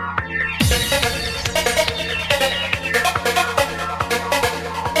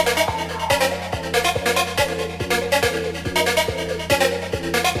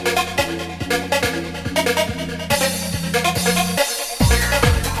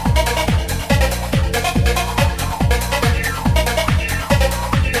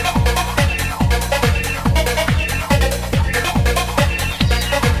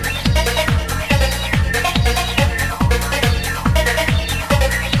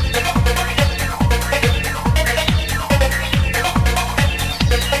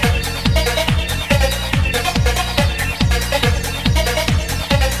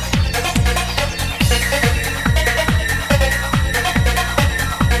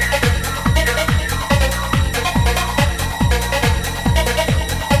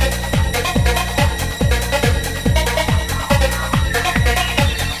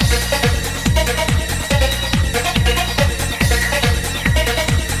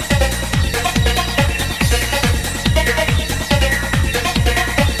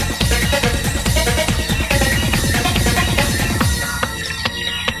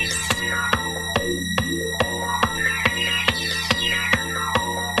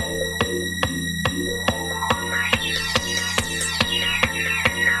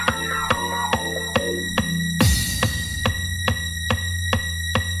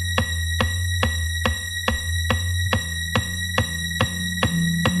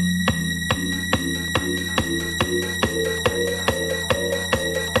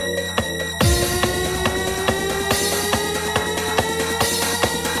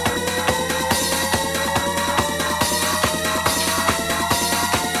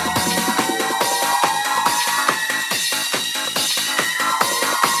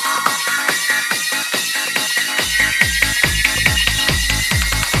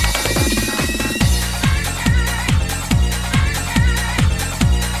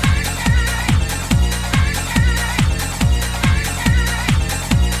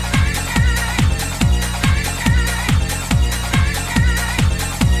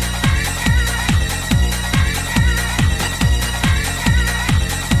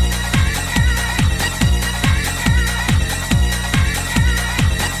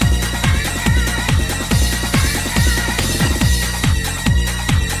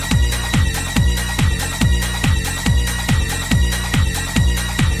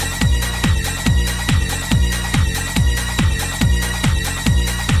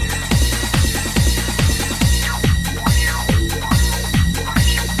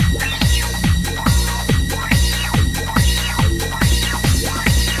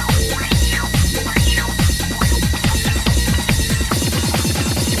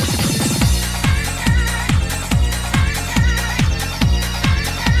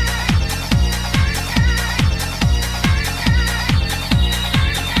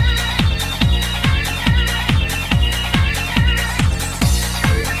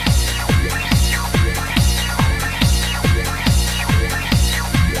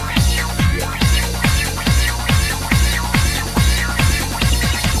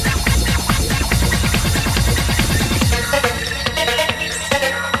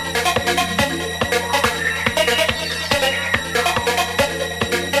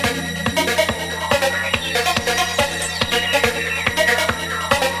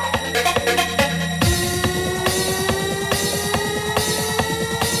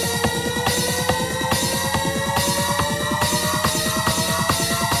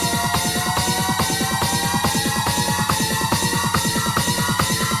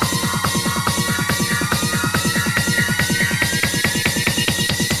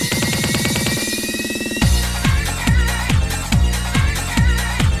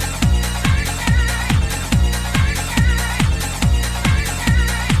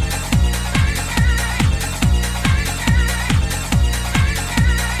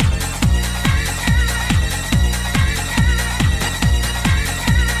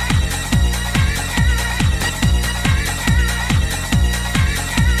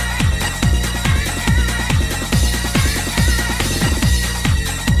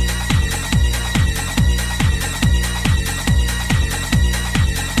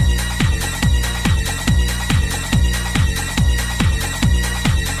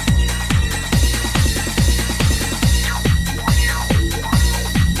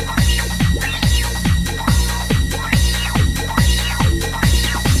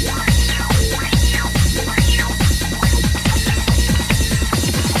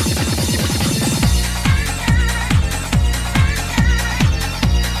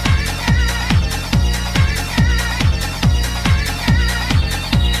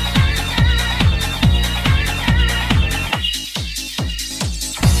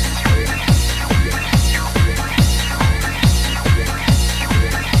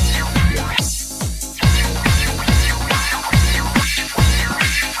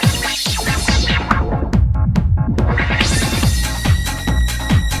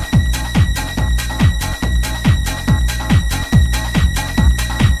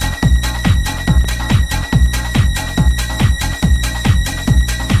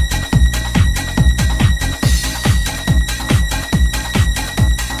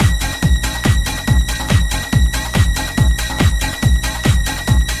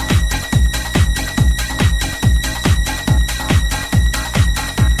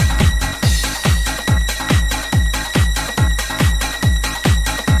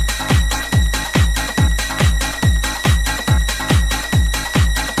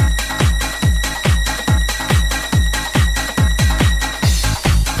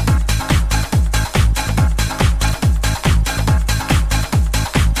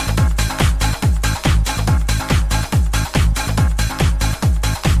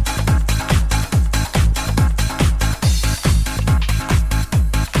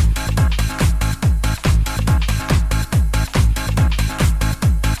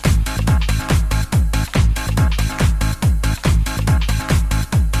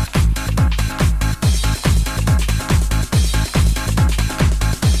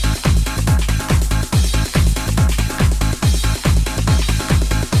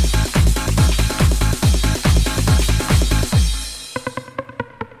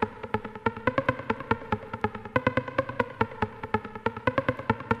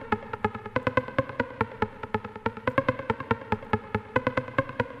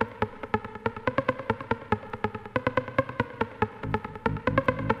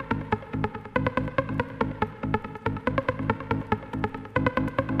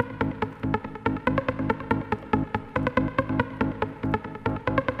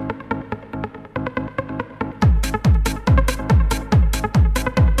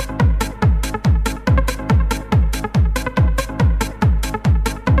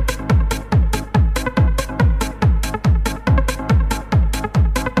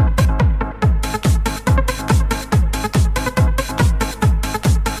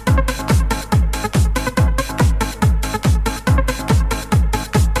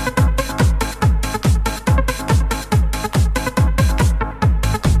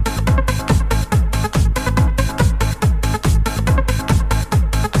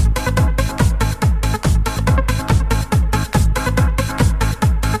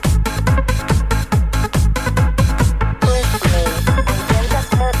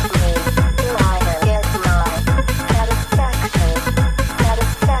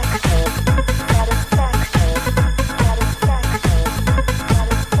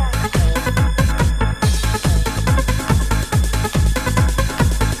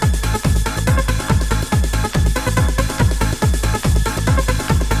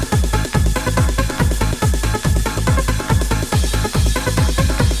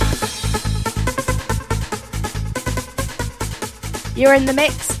 You're in the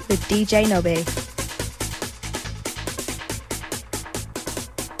mix with DJ Nobby.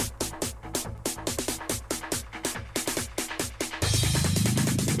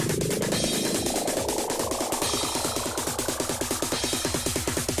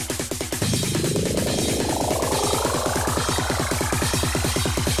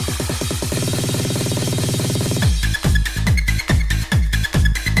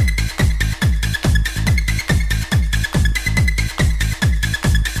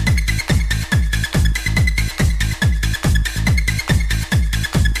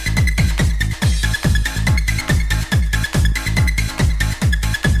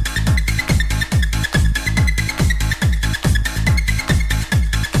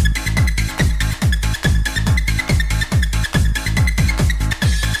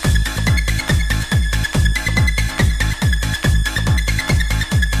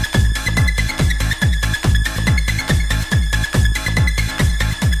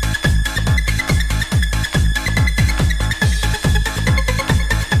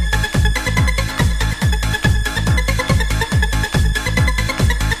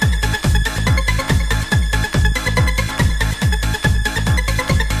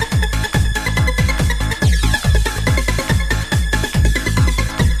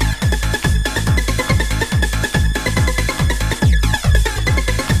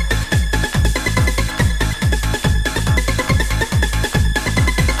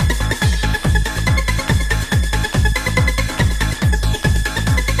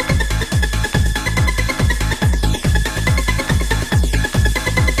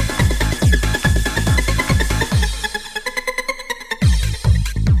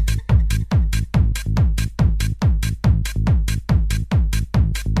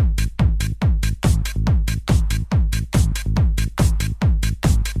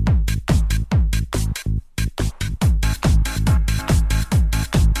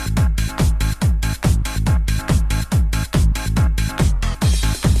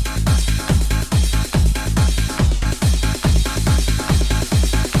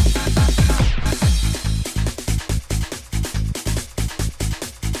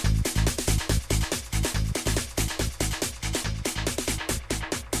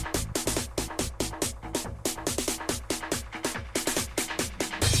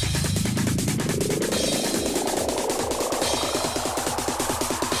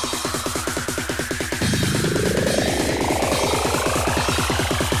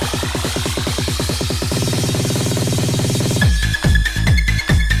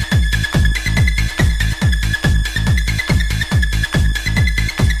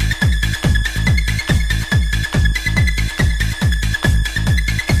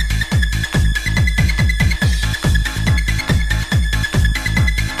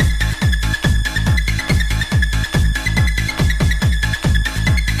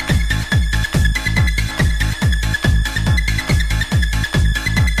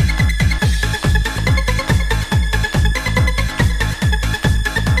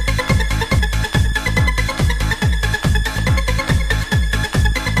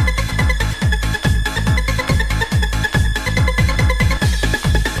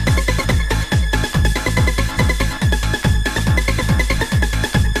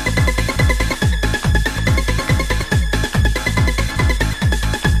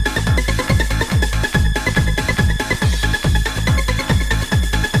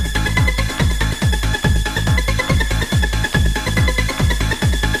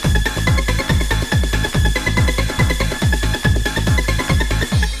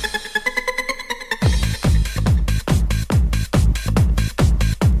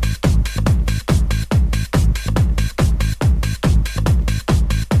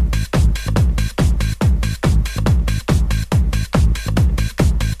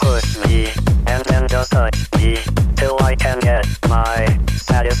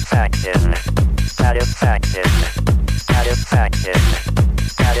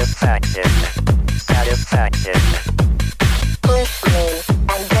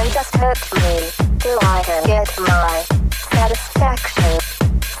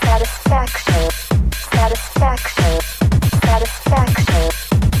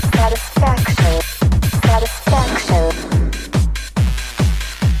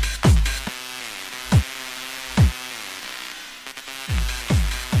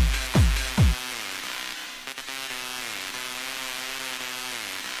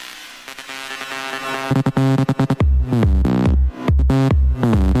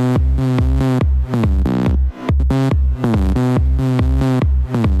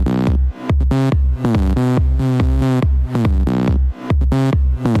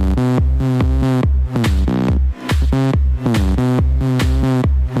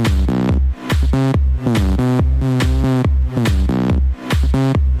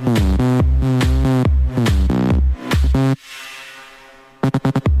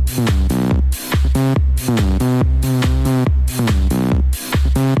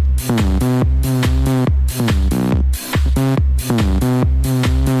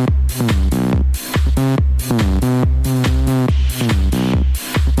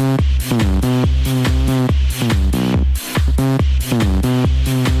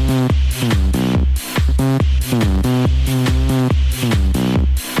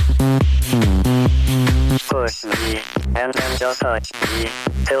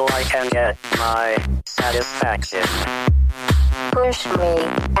 till I can get my satisfaction. Push me,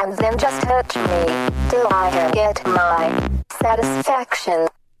 and then just touch me, till I can get my satisfaction.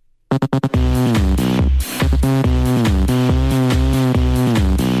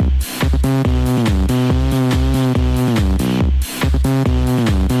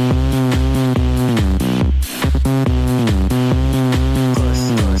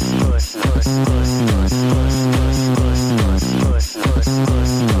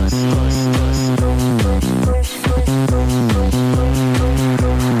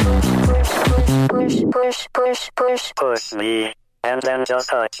 Push me, and then just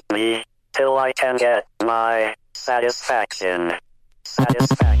touch me, till I can get my satisfaction.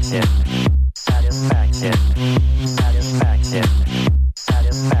 Satisfaction. Satisfaction. Satisfaction.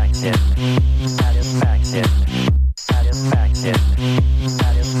 Satisfaction. Satisfaction. Satisfaction.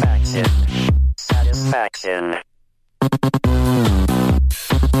 Satisfaction. Satisfaction.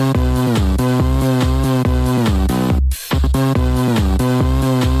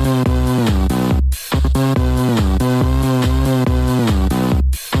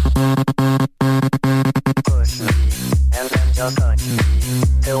 Just touch me,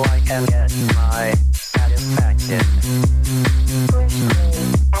 till I can get my satisfaction. Push me,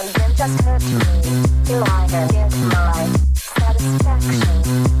 and then just touch me, till I can get my satisfaction.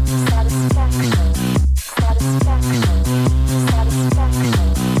 Satisfaction. Satisfaction. Satisfaction.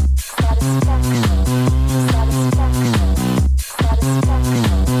 Satisfaction. Satisfaction.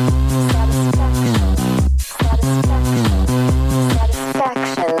 Satisfaction. Satisfaction.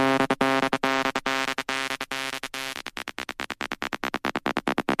 Satisfaction.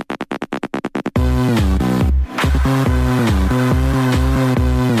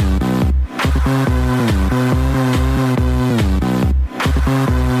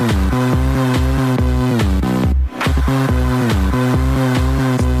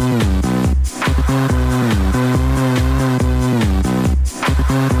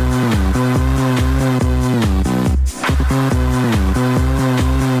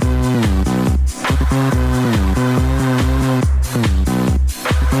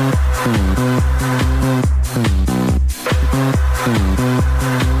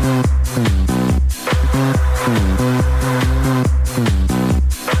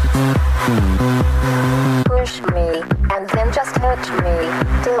 Push me, and then just touch me,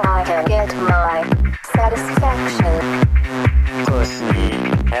 till I can get my satisfaction. Push me,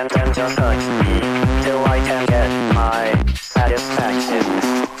 and then just touch me, till I can get my satisfaction.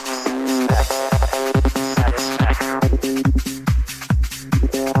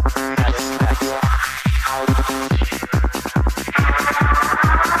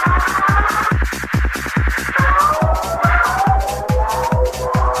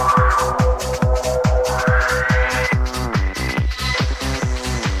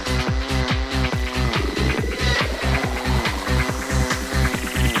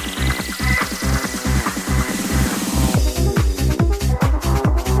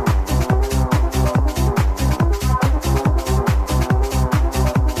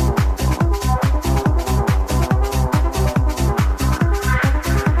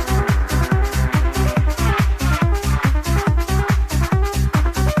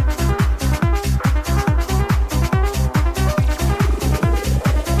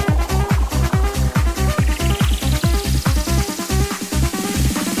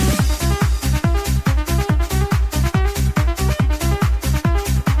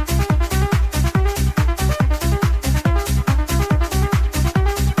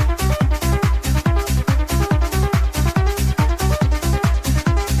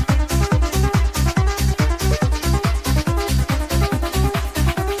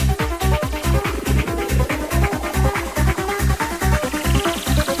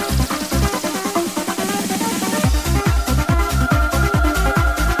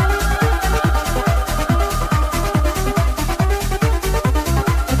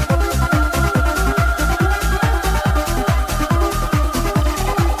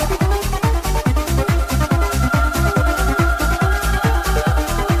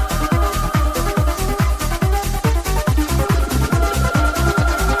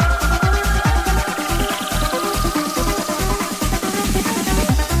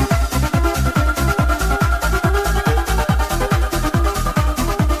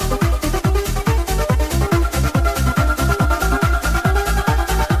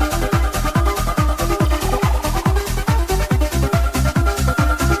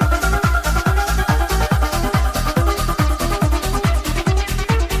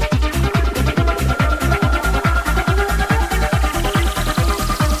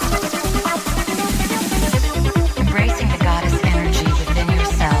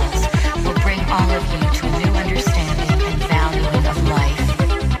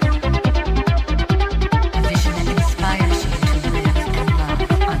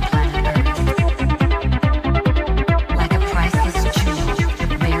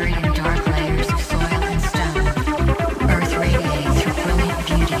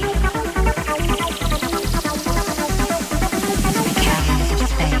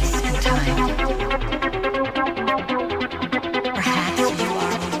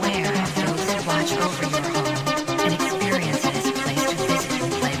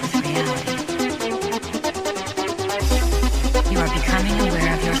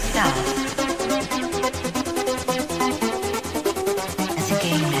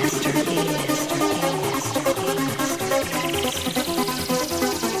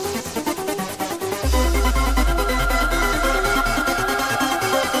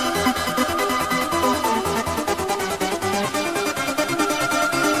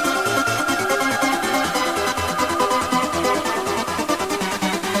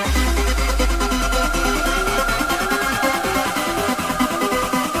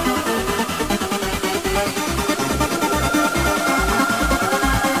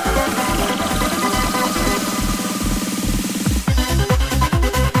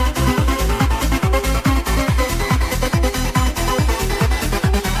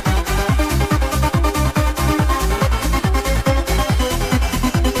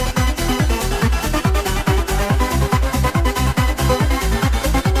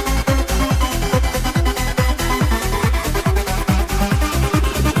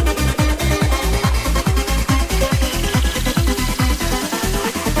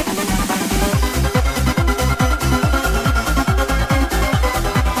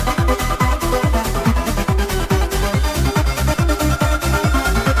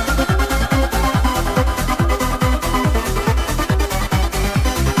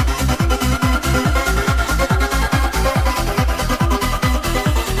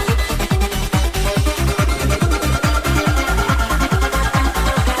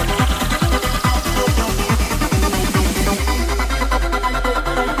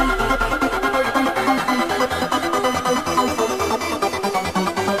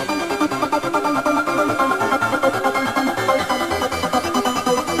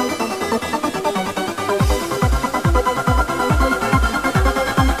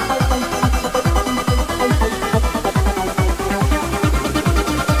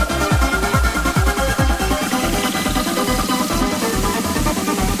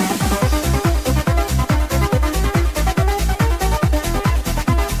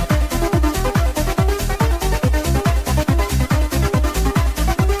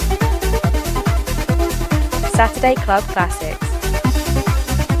 Saturday Club Classics.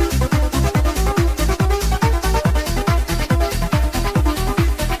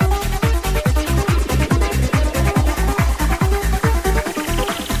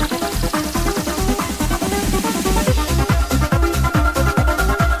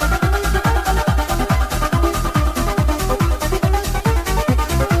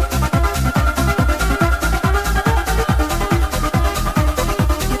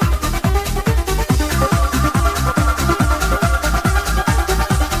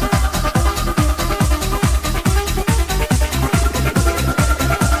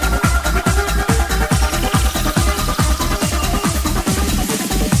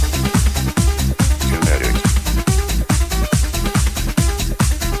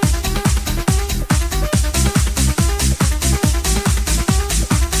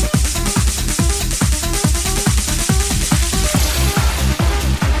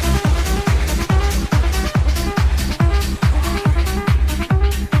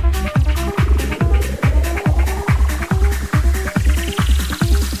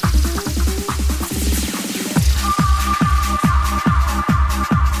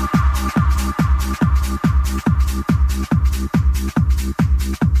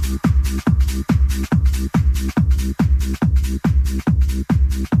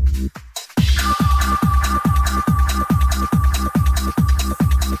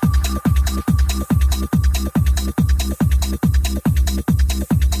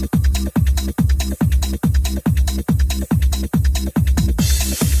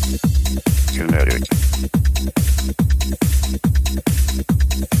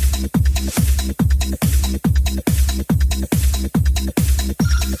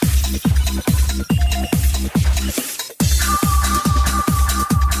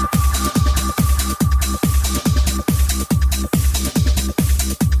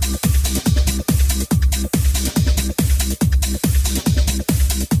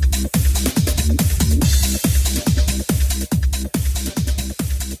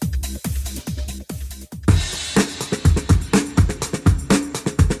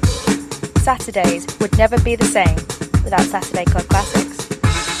 Saturdays would never be the same without Saturday Club Classics.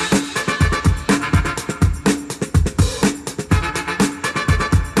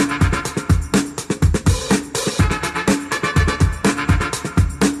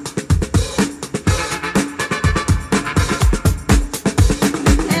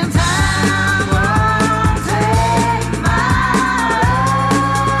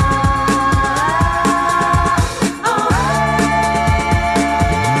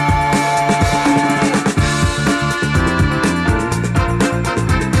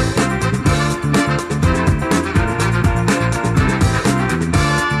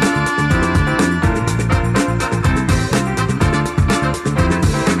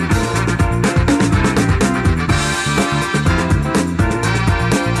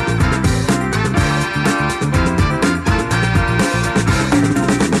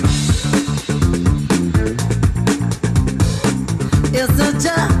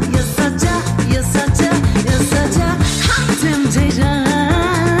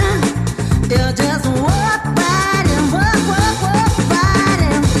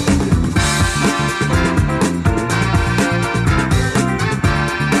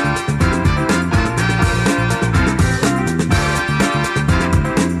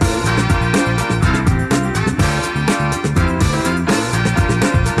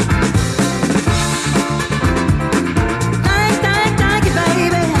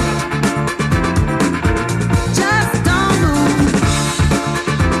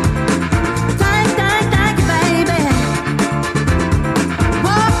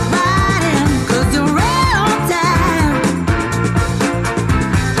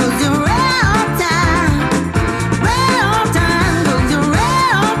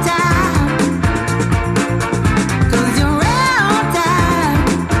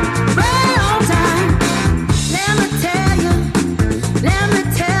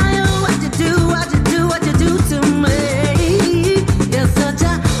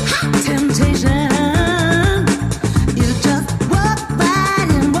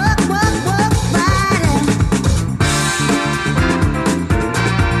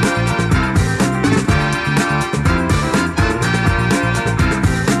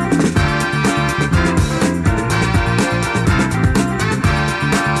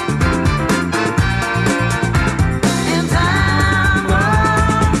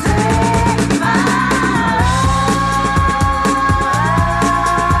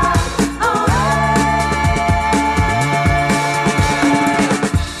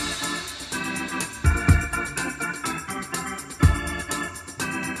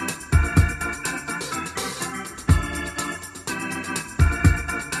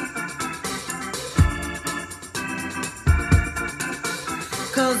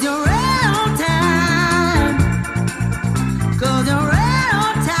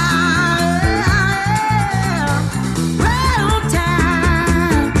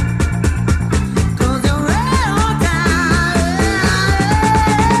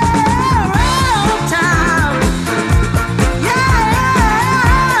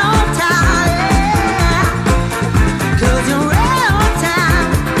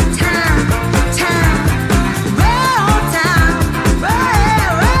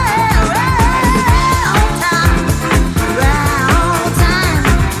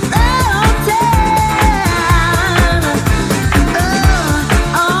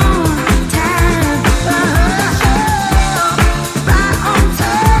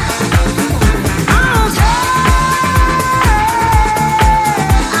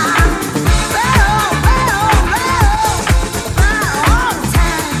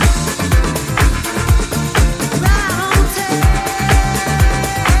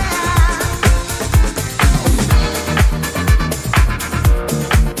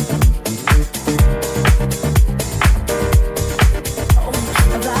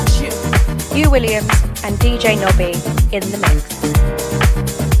 Williams and DJ Nobby in the mix.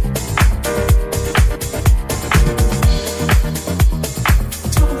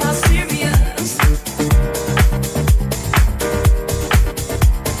 Talk about serious.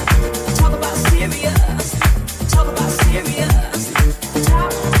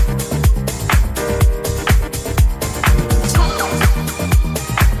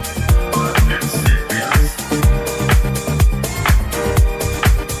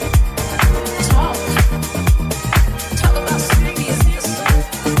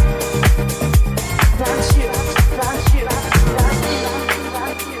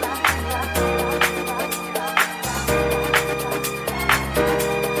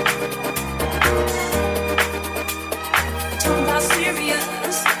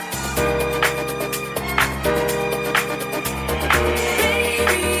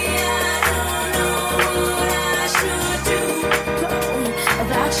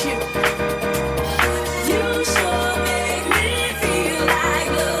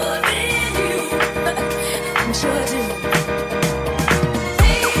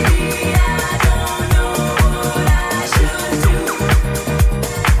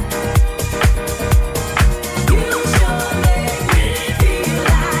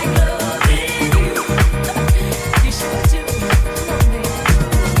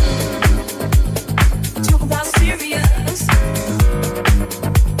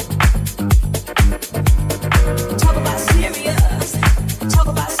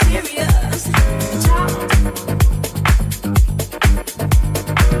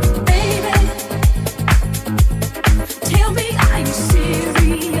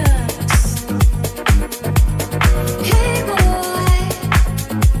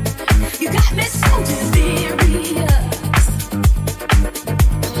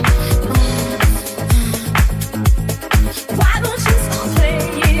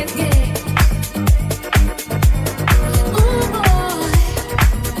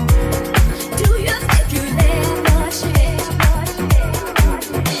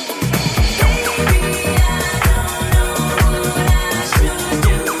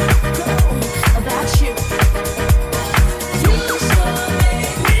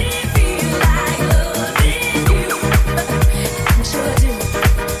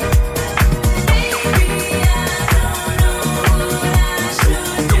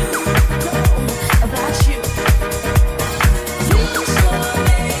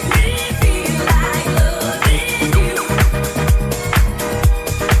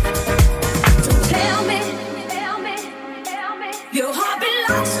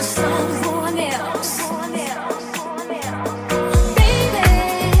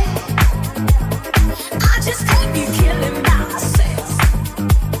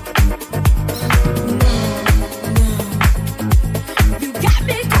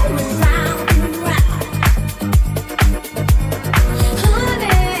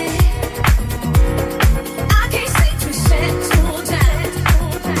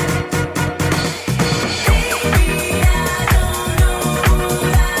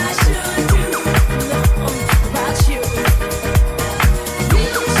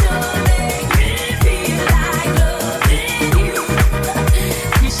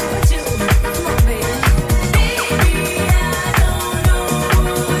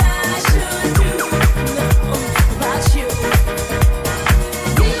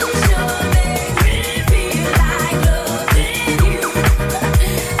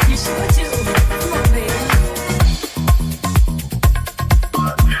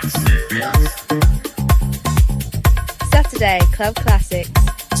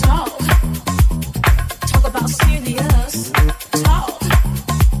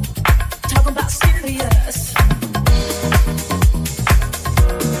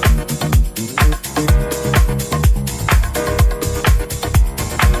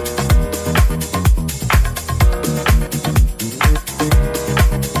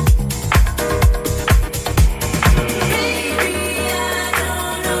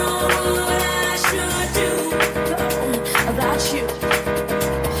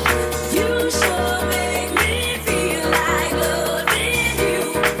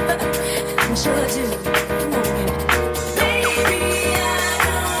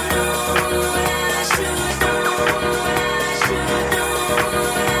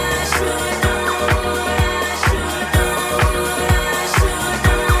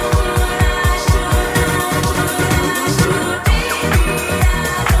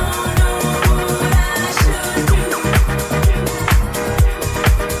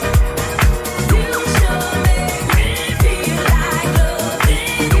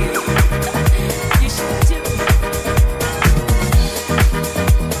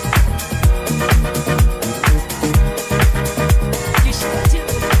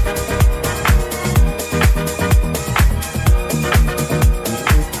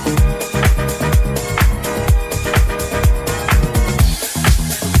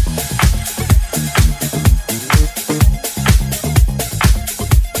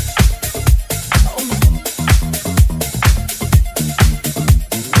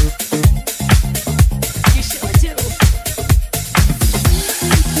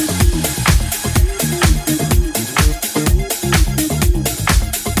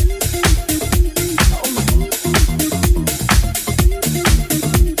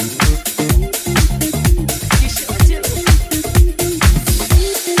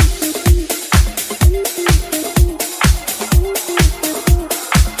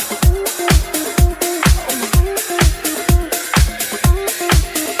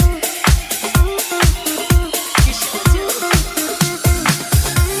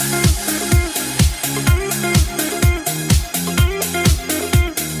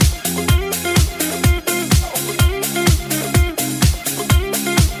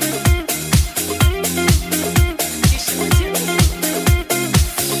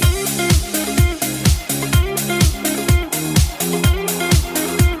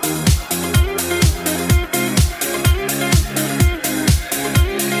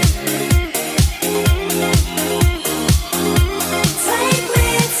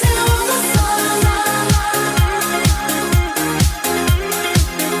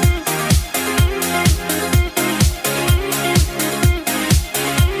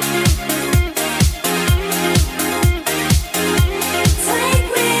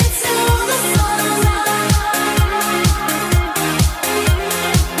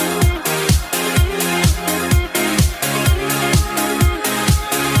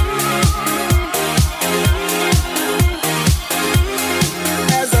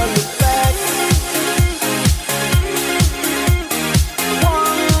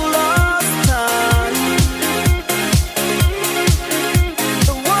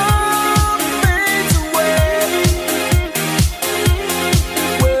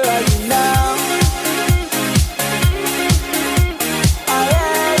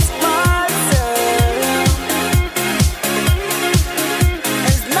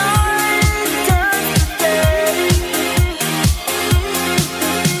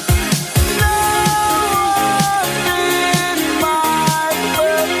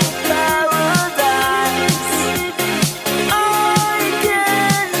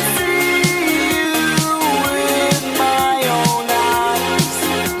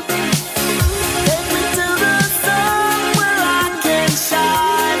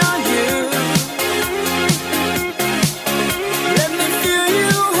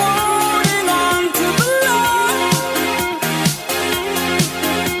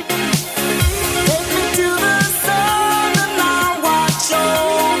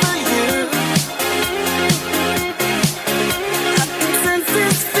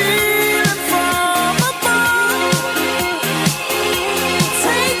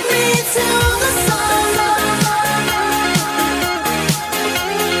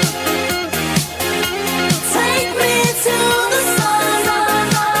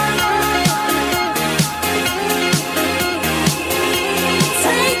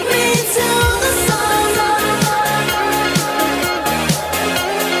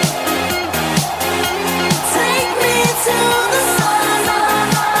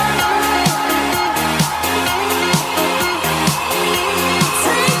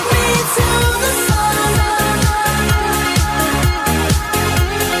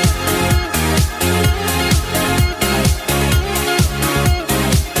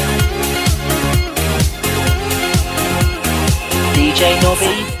 DJ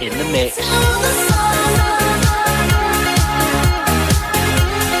Nobby in the mix.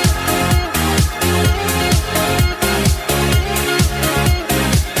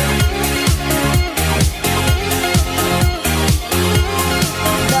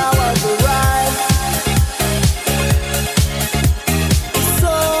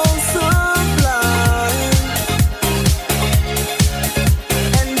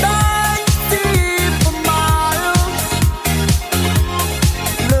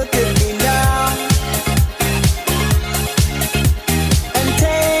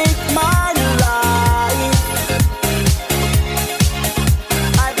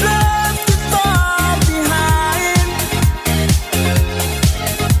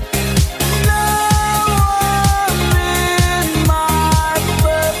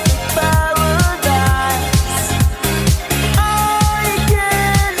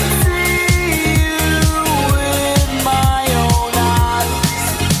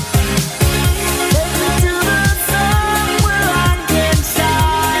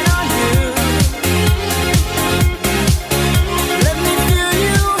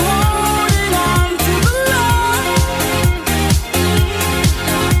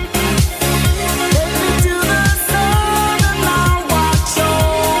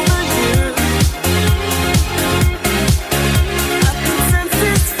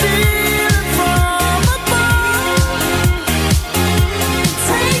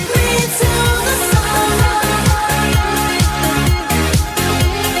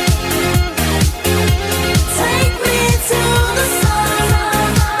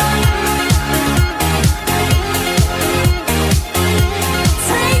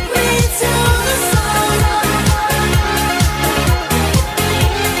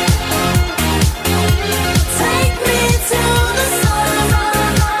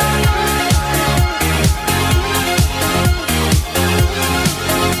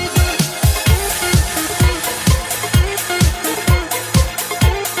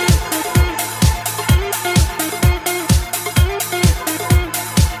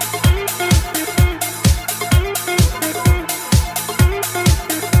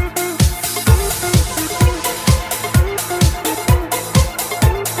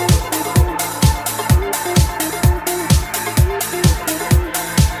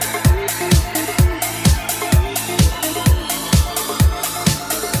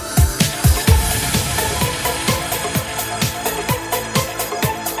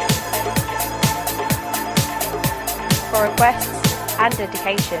 For requests and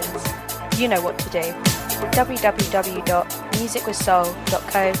dedications, you know what to do.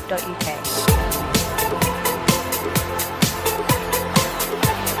 www.musicwithsoul.co.uk